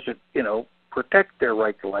doesn't, protect their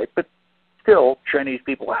right to life, but still, Chinese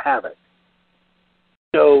people have it.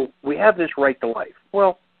 So we have this right to life.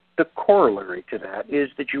 Well, the corollary to that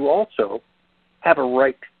is that you also have a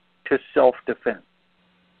right to self-defense.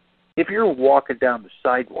 If you're walking down the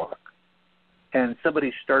sidewalk and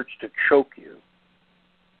somebody starts to choke you,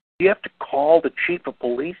 do you have to call the chief of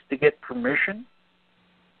police to get permission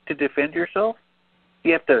to defend yourself? Do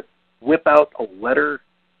you have to whip out a letter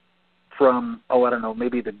from,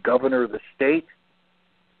 maybe the governor of the state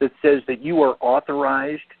that says that you are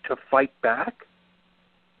authorized to fight back?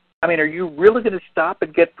 I mean, are you really going to stop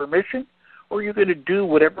and get permission? Or are you going to do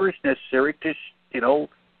whatever is necessary to,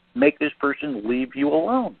 make this person leave you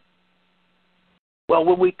alone? Well,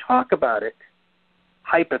 when we talk about it,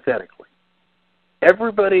 hypothetically,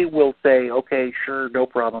 everybody will say, okay, sure, no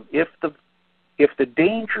problem. If the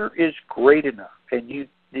danger is great enough and you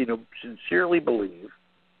sincerely believe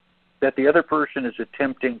that the other person is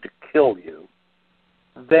attempting to kill you,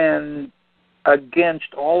 then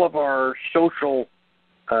against all of our social,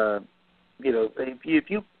 if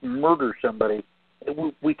you murder somebody,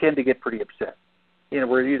 we tend to get pretty upset.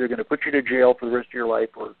 We're either going to put you to jail for the rest of your life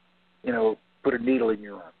or, put a needle in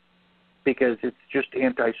your arm because it's just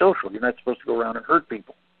antisocial. You're not supposed to go around and hurt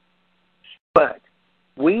people. But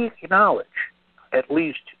we acknowledge, at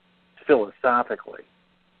least philosophically,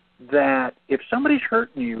 that if somebody's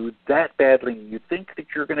hurting you that badly and you think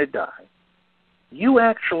that you're going to die, you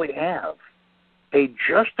actually have a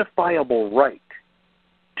justifiable right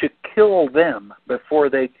to kill them before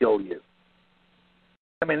they kill you.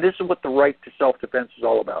 I mean, this is what the right to self-defense is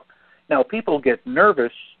all about. Now, people get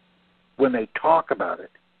nervous when they talk about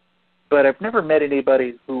it, but I've never met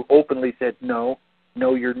anybody who openly said, no,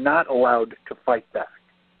 you're not allowed to fight back.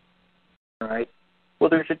 All right?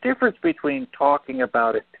 Well, there's a difference between talking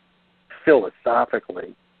about it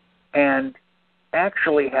philosophically and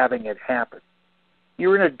actually having it happen.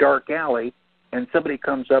 You're in a dark alley and somebody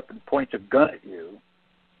comes up and points a gun at you.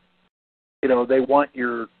 They want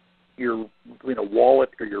your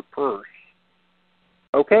wallet or your purse.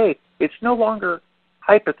 Okay, it's no longer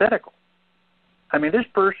hypothetical. I mean, this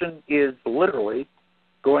person is literally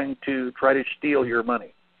going to try to steal your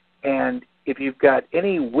money. And if you've got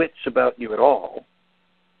any wits about you at all,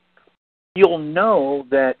 you'll know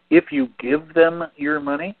that if you give them your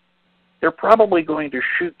money, they're probably going to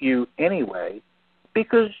shoot you anyway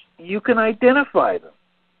because you can identify them.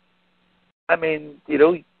 I mean,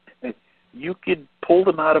 you could pull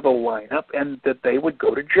them out of a lineup and that they would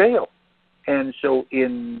go to jail. And so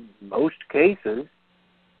in most cases,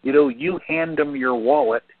 you hand them your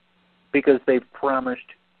wallet because they've promised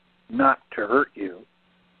not to hurt you.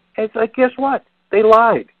 And it's like, guess what? They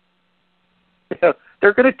lied.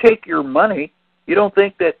 They're going to take your money. You don't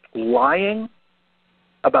think that lying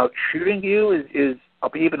about shooting you is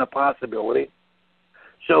even a possibility?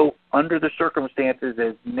 So under the circumstances,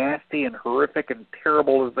 as nasty and horrific and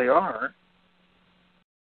terrible as they are,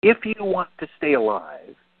 if you want to stay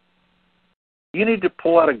alive, you need to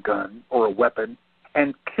pull out a gun or a weapon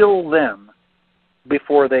and kill them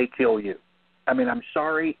before they kill you. I mean, I'm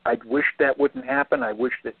sorry. I wish that wouldn't happen. I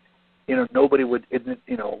wish that, nobody would,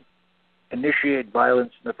 initiate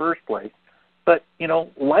violence in the first place. But,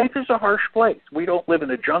 life is a harsh place. We don't live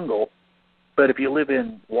in a jungle. But if you live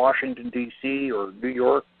in Washington, D.C., or New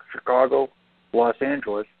York, Chicago, Los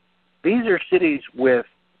Angeles, these are cities with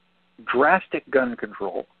drastic gun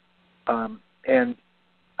control. And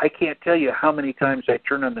I can't tell you how many times I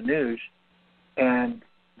turn on the news and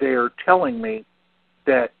they're telling me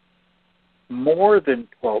that more than,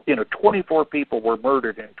 24 people were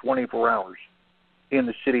murdered in 24 hours in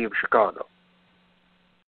the city of Chicago.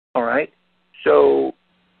 All right? So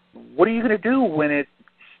what are you going to do when it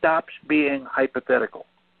stops being hypothetical?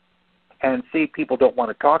 And see, people don't want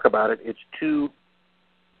to talk about it. It's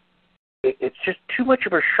just too much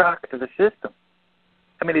of a shock to the system.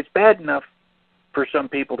 I mean, it's bad enough for some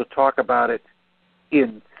people to talk about it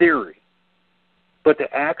in theory, but to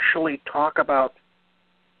actually talk about,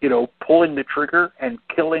 pulling the trigger and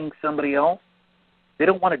killing somebody else, they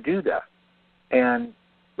don't want to do that. And,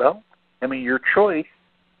 your choice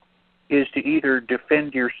is to either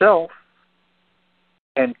defend yourself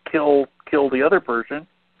and kill the other person,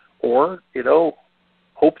 or,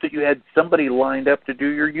 hope that you had somebody lined up to do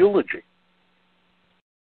your eulogy.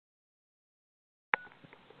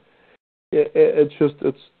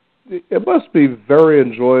 It must be very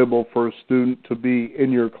enjoyable for a student to be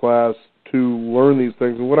in your class to learn these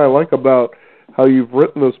things. And what I like about how you've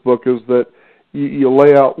written this book is that you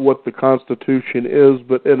lay out what the Constitution is,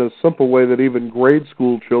 but in a simple way that even grade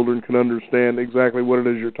school children can understand exactly what it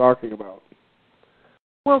is you're talking about.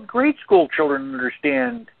 Well, grade school children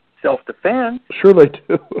understand self-defense. Sure they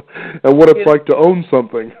do. And what it's like to own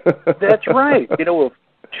something. That's right. A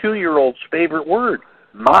 2-year-old's favorite word,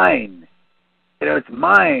 mine. It's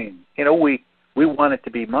mine. We want it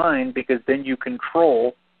to be mine because then you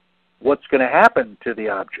control what's going to happen to the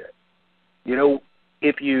object.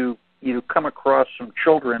 If you come across some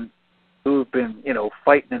children who've been,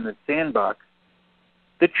 fighting in the sandbox,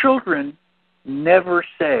 the children never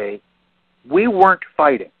say, we weren't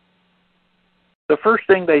fighting. The first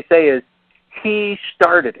thing they say is, he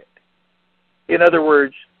started it. In other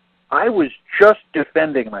words, I was just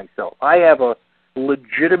defending myself. I have a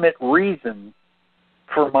legitimate reason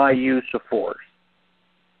for my use of force.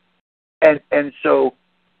 And so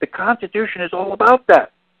the Constitution is all about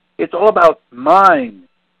that. It's all about mine.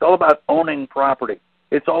 It's all about owning property.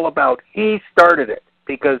 It's all about he started it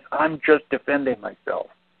because I'm just defending myself.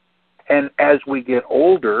 And as we get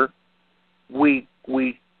older, we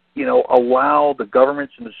allow the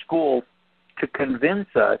governments and the schools to convince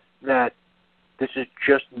us that this is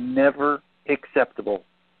just never acceptable.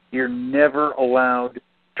 You're never allowed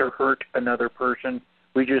to hurt another person.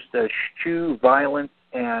 We just eschew violence,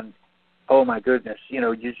 and oh my goodness, you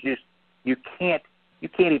can't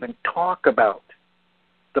even talk about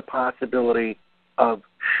the possibility of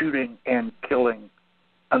shooting and killing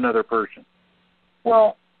another person.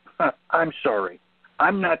 Well, I'm sorry.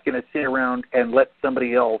 I'm not going to sit around and let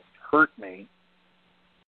somebody else hurt me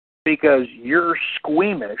because you're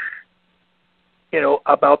squeamish,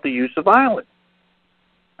 about the use of violence.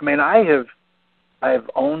 I mean, I have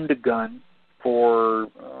owned a gun for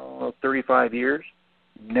 35 years,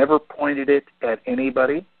 never pointed it at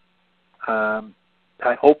anybody. I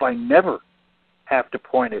hope I never have to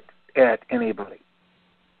point it at anybody.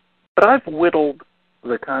 But I've whittled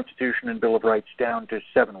the Constitution and Bill of Rights down to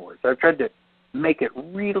 7 words. I've tried to make it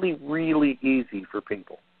really, really easy for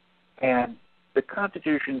people. And the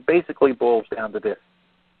Constitution basically boils down to this.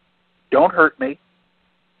 Don't hurt me.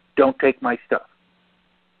 Don't take my stuff.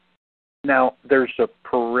 Now, there's a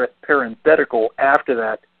parenthetical after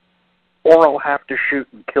that, or I'll have to shoot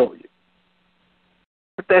and kill you.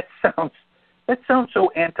 But that sounds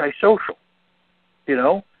so antisocial.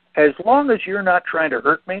 As long as you're not trying to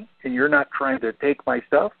hurt me and you're not trying to take my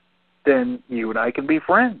stuff, then you and I can be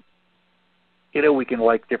friends. We can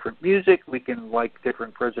like different music, we can like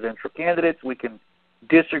different presidential candidates, we can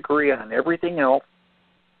disagree on everything else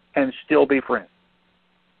and still be friends.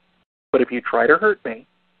 But if you try to hurt me,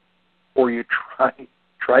 or you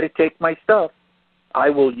try to take my stuff, I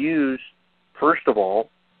will use, first of all,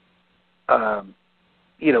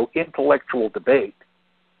 intellectual debate.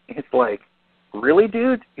 It's like, really,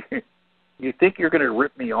 dude? You think you're going to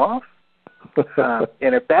rip me off?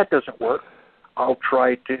 And if that doesn't work, I'll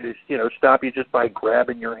try to, stop you just by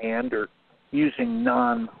grabbing your hand or using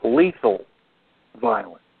non-lethal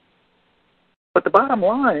violence. But the bottom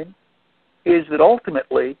line is that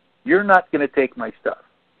ultimately, you're not going to take my stuff.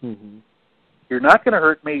 Mm-hmm. You're not going to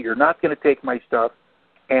hurt me. You're not going to take my stuff.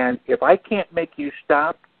 And if I can't make you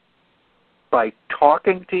stop by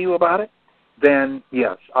talking to you about it, then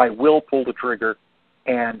yes, I will pull the trigger,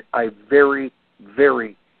 and I very,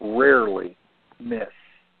 very rarely miss.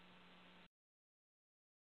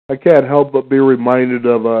 I can't help but be reminded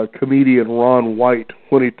of comedian Ron White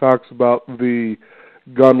when he talks about the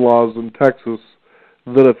gun laws in Texas,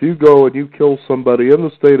 that if you go and you kill somebody in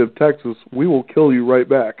the state of Texas, we will kill you right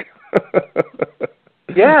back.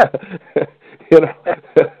 Yeah.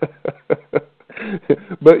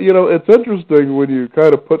 But, it's interesting when you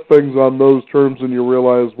kind of put things on those terms and you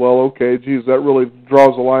realize, well, okay, geez, that really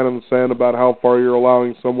draws a line in the sand about how far you're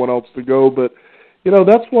allowing someone else to go. But,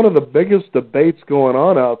 that's one of the biggest debates going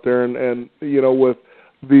on out there. And with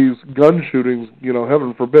these gun shootings,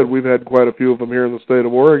 heaven forbid, we've had quite a few of them here in the state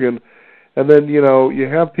of Oregon. And then, you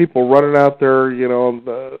have people running out there,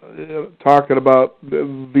 talking about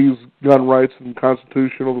these gun rights and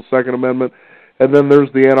constitutional, the Second Amendment. And then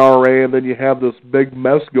there's the NRA, and then you have this big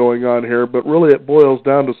mess going on here. But really it boils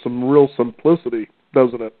down to some real simplicity,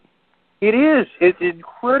 doesn't it? It is. It's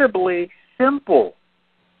incredibly simple.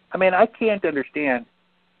 I mean, I can't understand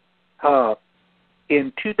how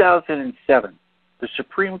in 2007, the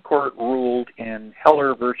Supreme Court ruled in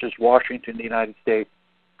Heller versus Washington,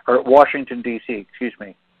 Washington, D.C.,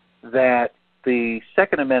 that the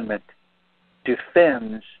Second Amendment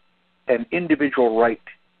defends an individual right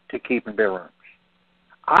to keep and bear arms.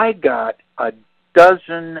 I got a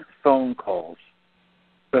dozen phone calls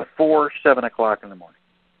before 7 o'clock in the morning.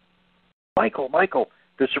 Michael,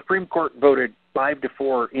 the Supreme Court voted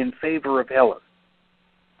 5-4 in favor of Heller.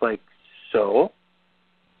 Like, so?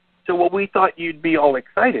 So, we thought you'd be all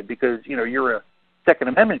excited because, you're a Second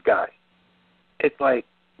Amendment guy. It's like,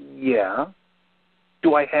 yeah.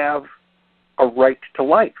 Do I have a right to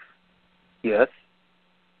life? Yes.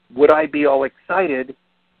 Would I be all excited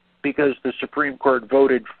because the Supreme Court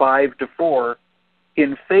voted 5-4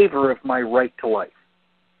 in favor of my right to life?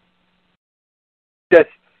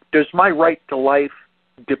 Does my right to life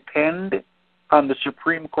depend on the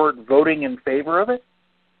Supreme Court voting in favor of it?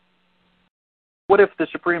 What if the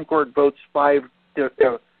Supreme Court votes 4-5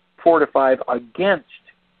 against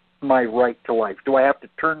my right to life? Do I have to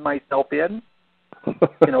turn myself in,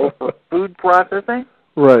 for food processing?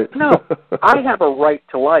 Right. No, I have a right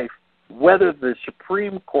to life whether the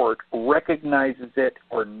Supreme Court recognizes it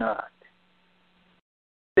or not.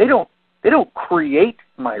 They don't create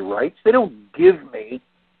my rights. They don't give me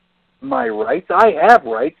my rights. I have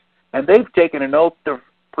rights, and they've taken an oath to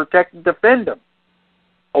protect and defend them.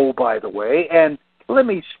 Oh, by the way, and let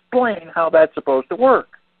me explain how that's supposed to work.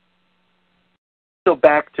 So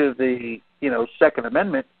back to the, Second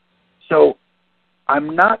Amendment. So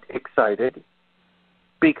I'm not excited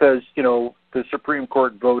because, the Supreme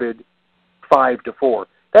Court voted 5-4.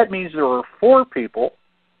 That means there are 4 people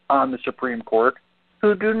on the Supreme Court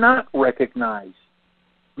who do not recognize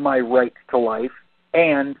my right to life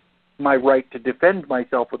and my right to defend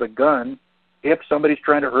myself with a gun if somebody's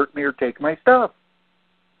trying to hurt me or take my stuff.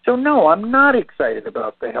 So no, I'm not excited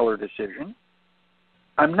about the Heller decision.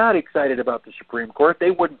 I'm not excited about the Supreme Court. They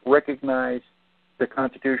wouldn't recognize the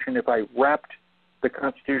Constitution if I wrapped the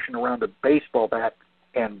Constitution around a baseball bat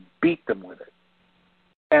and beat them with it.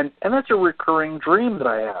 And that's a recurring dream that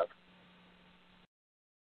I have.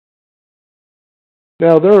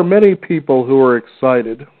 Now, there are many people who are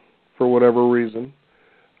excited, for whatever reason,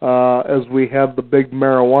 as we have the big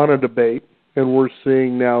marijuana debate, and we're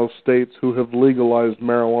seeing now states who have legalized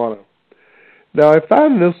marijuana. Now, I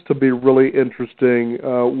found this to be really interesting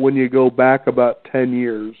when you go back about 10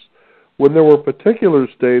 years, when there were particular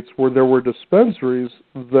states where there were dispensaries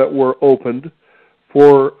that were opened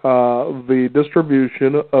for the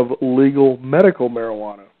distribution of legal medical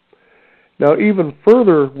marijuana. Now, even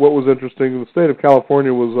further, what was interesting, the state of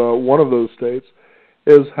California was one of those states,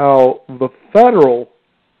 is how the federal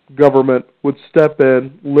government would step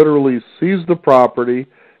in, literally seize the property,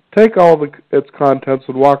 take all its contents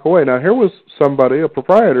and walk away. Now, here was somebody, a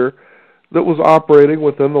proprietor, that was operating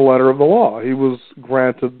within the letter of the law. He was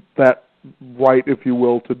granted that right, if you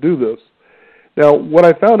will, to do this. Now, what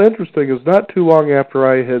I found interesting is not too long after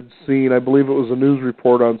I had seen, I believe it was a news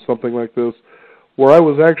report on something like this, where I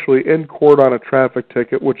was actually in court on a traffic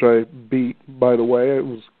ticket, which I beat, by the way. It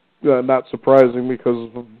was not surprising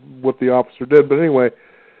because of what the officer did. But anyway,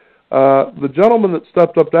 The gentleman that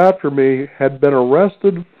stepped up after me had been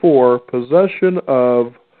arrested for possession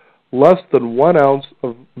of less than 1 ounce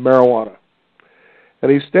of marijuana.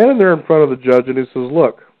 And he's standing there in front of the judge, and he says,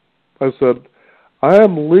 look, I said, I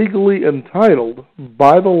am legally entitled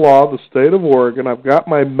by the law of the state of Oregon, I've got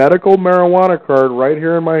my medical marijuana card right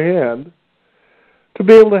here in my hand, to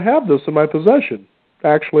be able to have this in my possession.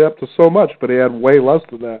 Actually up to so much, but he had way less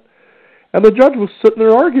than that. And the judge was sitting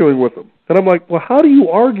there arguing with him. And I'm like, well, how do you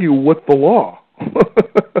argue with the law?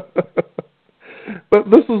 But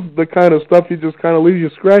this is the kind of stuff you just kind of leaves you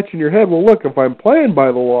scratching your head. Well, look, if I'm playing by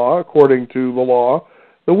the law, according to the law,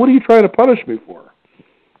 then what are you trying to punish me for?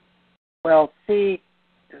 Well, see,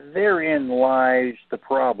 therein lies the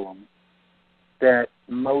problem that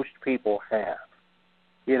most people have.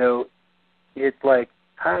 You know, it's like,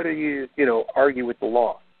 how do you, argue with the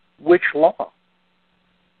law? Which law?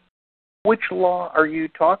 Which law are you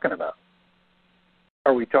talking about?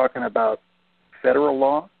 Are we talking about federal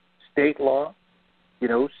law, state law,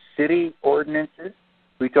 city ordinances?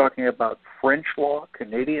 Are we talking about French law,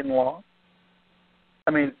 Canadian law?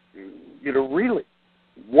 I mean, really,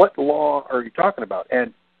 what law are you talking about?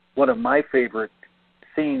 And one of my favorite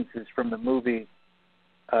scenes is from the movie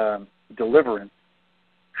Deliverance.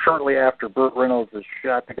 Shortly after Burt Reynolds has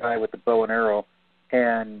shot the guy with the bow and arrow,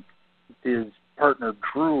 and his partner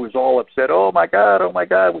Drew is all upset. Oh my God,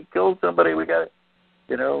 we killed somebody. We got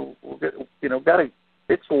to,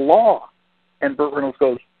 it's law. And Burt Reynolds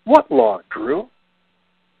goes, what law, Drew?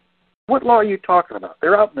 What law are you talking about?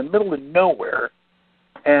 They're out in the middle of nowhere,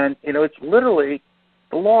 and it's literally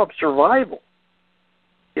the law of survival.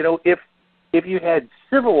 If you had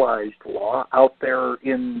civilized law out there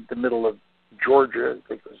in the middle of Georgia, I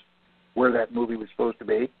think was where that movie was supposed to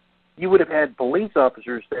be, you would have had police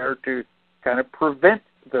officers there to kind of prevent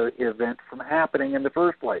the event from happening in the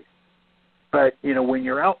first place. But, when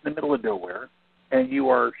you're out in the middle of nowhere and you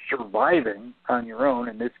are surviving on your own,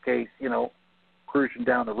 in this case, cruising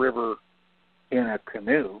down the river in a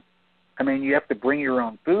canoe, I mean, you have to bring your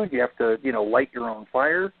own food. You have to, light your own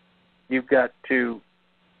fire. You've got to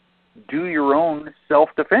do your own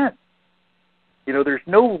self-defense. There's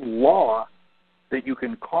no law that you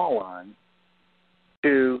can call on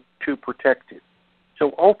to protect you.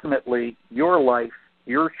 So ultimately, your life,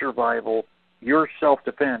 your survival, your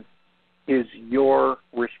self-defense is your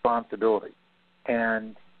responsibility.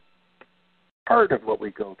 And part of what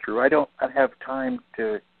we go through, I don't have time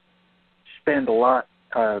to spend a lot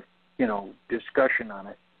of, discussion on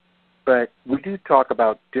it, but we do talk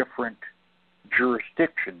about different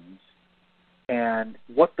jurisdictions and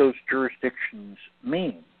what those jurisdictions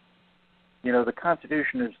mean. The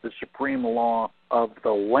Constitution is the supreme law of the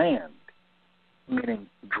land, meaning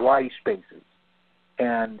dry spaces.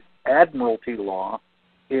 And admiralty law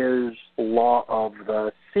is law of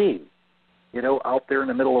the sea, out there in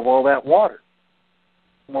the middle of all that water.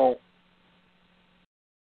 Well,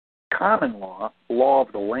 common law, law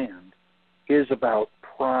of the land, is about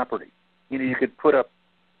property. You could put up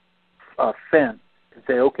a fence and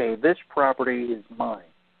say, okay, this property is mine.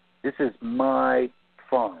 This is my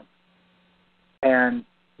farm. And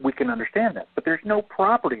we can understand that. But there's no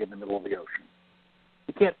property in the middle of the ocean.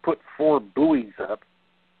 You can't put 4 buoys up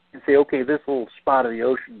and say, okay, this little spot of the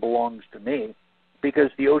ocean belongs to me,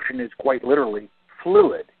 because the ocean is quite literally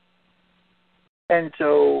fluid. And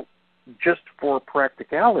so just for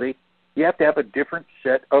practicality, you have to have a different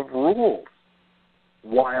set of rules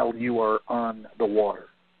while you are on the water.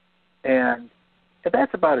 And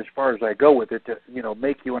that's about as far as I go with it, to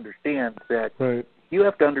make you understand that right. You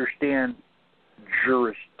have to understand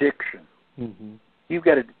jurisdiction. Mm-hmm. You've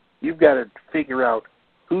got to figure out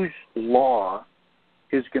whose law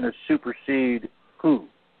is going to supersede who.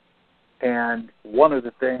 And one of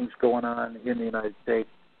the things going on in the United States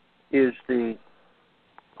is the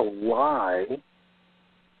lie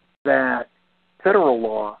that federal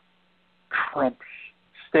law trumps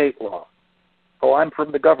state law. Oh, I'm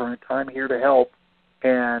from the government, I'm here to help,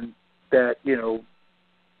 and that,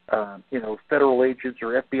 federal agents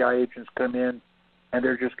or FBI agents come in and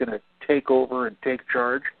they're just going to take over and take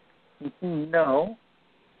charge. No,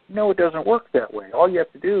 it doesn't work that way. All you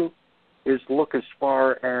have to do is look as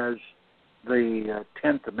far as the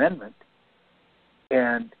 10th Amendment,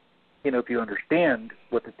 and, if you understand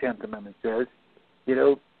what the 10th Amendment says,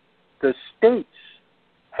 the states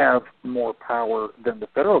have more power than the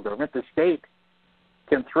federal government. The state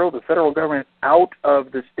can throw the federal government out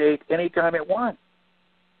of the state anytime it wants.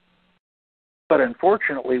 But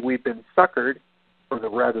unfortunately, we've been suckered, or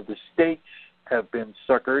rather the states have been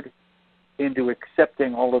suckered into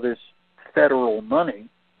accepting all of this federal money,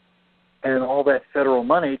 and all that federal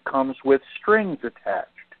money comes with strings attached.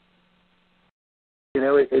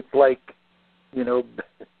 It's like, you know,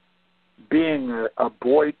 being a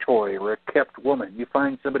boy toy or a kept woman. You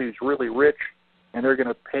find somebody who's really rich, and they're going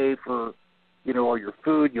to pay for, all your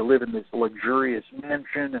food. You live in this luxurious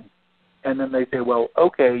mansion, and then they say, well,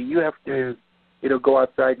 okay, you have to, go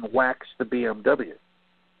outside and wax the BMW.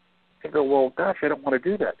 I go, well, gosh, I don't want to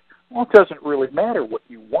do that. Well, it doesn't really matter what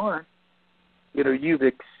you want. You've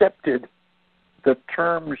accepted the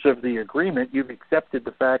terms of the agreement. You've accepted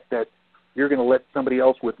the fact that you're going to let somebody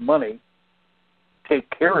else with money take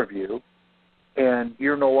care of you, and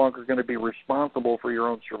you're no longer going to be responsible for your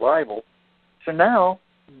own survival. So now,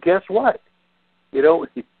 guess what? You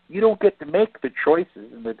don't get to make the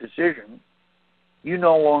choices and the decisions. You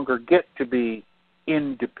no longer get to be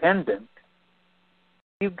independent.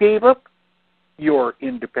 You gave up your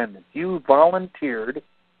independence. You volunteered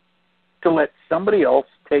to let somebody else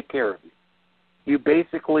take care of you. You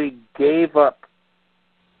basically gave up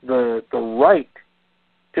the right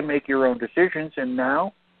to make your own decisions, and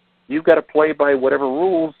now you've got to play by whatever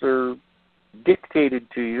rules are dictated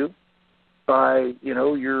to you by,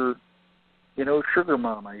 your, sugar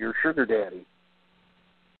mama, your sugar daddy.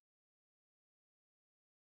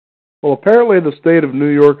 Well, apparently the state of New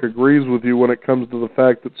York agrees with you when it comes to the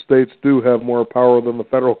fact that states do have more power than the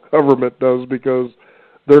federal government does, because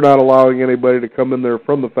they're not allowing anybody to come in there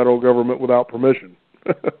from the federal government without permission.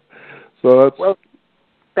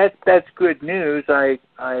 That's good news. I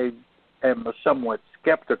am somewhat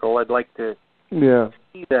skeptical. I'd like to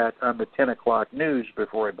see that on the 10 o'clock news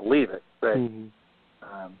before I believe it. But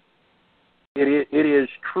it is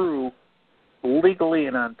true legally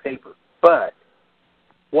and on paper. But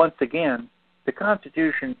once again, the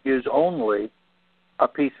Constitution is only a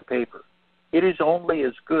piece of paper. It is only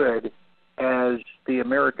as good as the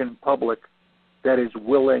American public that is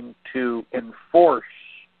willing to enforce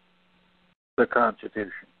the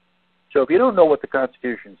Constitution. So if you don't know what the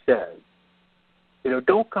Constitution says,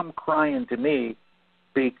 don't come crying to me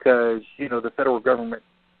because, the federal government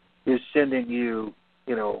is sending you,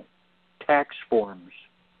 tax forms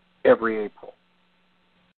every April.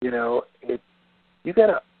 You got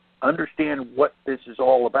to understand what this is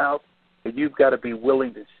all about, and you've got to be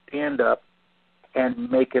willing to stand up and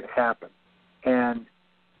make it happen. And,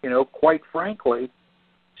 quite frankly,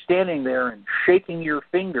 standing there and shaking your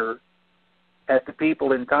finger at the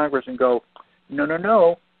people in Congress and go,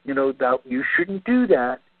 no, you shouldn't do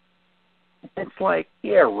that. It's like,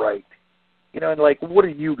 yeah, right. And like, what are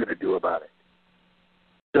you going to do about it?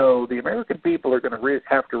 So the American people are going to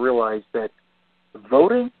have to realize that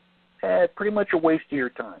voting is pretty much a waste of your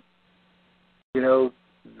time. The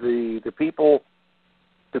people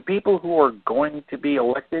who are going to be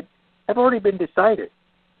elected have already been decided.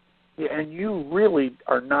 And you really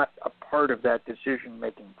are not a part of that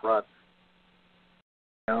decision-making process.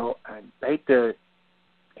 I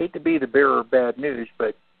hate to be the bearer of bad news,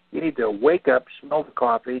 but you need to wake up, smell the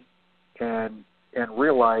coffee, and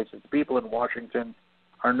realize that the people in Washington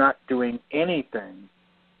are not doing anything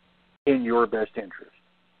in your best interest.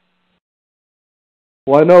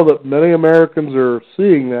 Well, I know that many Americans are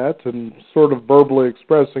seeing that and sort of verbally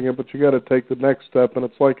expressing it, but you got to take the next step, and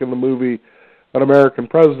it's like in the movie An American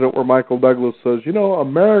President where Michael Douglas says,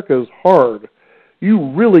 America is hard.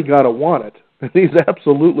 You really got to want it. And he's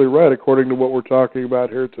absolutely right, according to what we're talking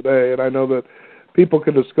about here today. And I know that people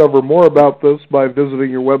can discover more about this by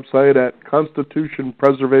visiting your website at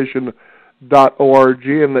constitutionpreservation.org,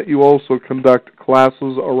 and that you also conduct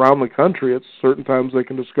classes around the country. At certain times they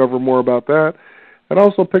can discover more about that. And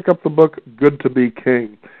also pick up the book, Good to be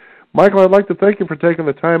King. Michael, I'd like to thank you for taking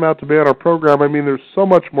the time out to be on our program. I mean, there's so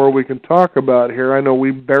much more we can talk about here. I know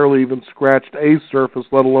we barely even scratched a surface,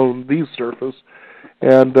 let alone the surface.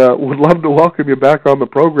 And would love to welcome you back on the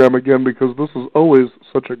program again, because this is always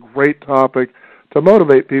such a great topic to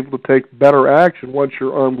motivate people to take better action once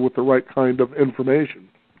you're armed with the right kind of information.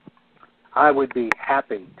 I would be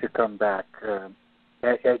happy to come back.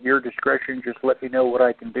 At your discretion, just let me know what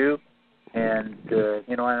I can do. And,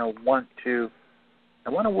 I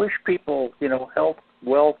want to wish people, health,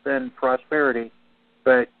 wealth, and prosperity,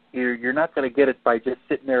 but you're not going to get it by just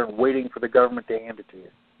sitting there and waiting for the government to hand it to you.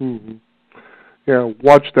 Mm-hmm. Yeah,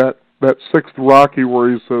 watch that sixth Rocky where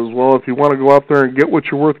he says, well, if you want to go out there and get what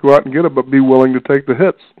you're worth, go out and get it, but be willing to take the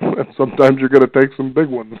hits. And sometimes you're going to take some big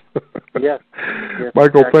ones. Yes,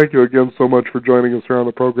 Michael, thank you again so much for joining us here on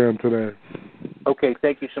the program today. Okay,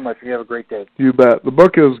 thank you so much. You have a great day. You bet. The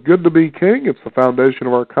book is Good to be King. It's the foundation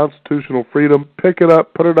of our constitutional freedom. Pick it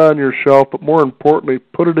up, put it on your shelf, but more importantly,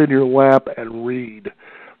 put it in your lap and read.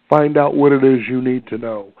 Find out what it is you need to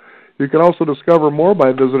know. You can also discover more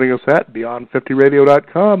by visiting us at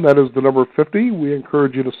beyond50radio.com. That is the number 50. We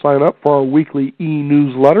encourage you to sign up for our weekly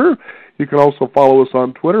e-newsletter. You can also follow us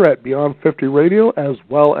on Twitter at Beyond50Radio as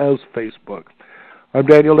well as Facebook. I'm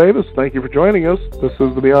Daniel Davis. Thank you for joining us. This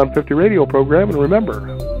is the Beyond 50 Radio program, and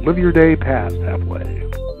remember, live your day past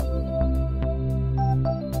halfway.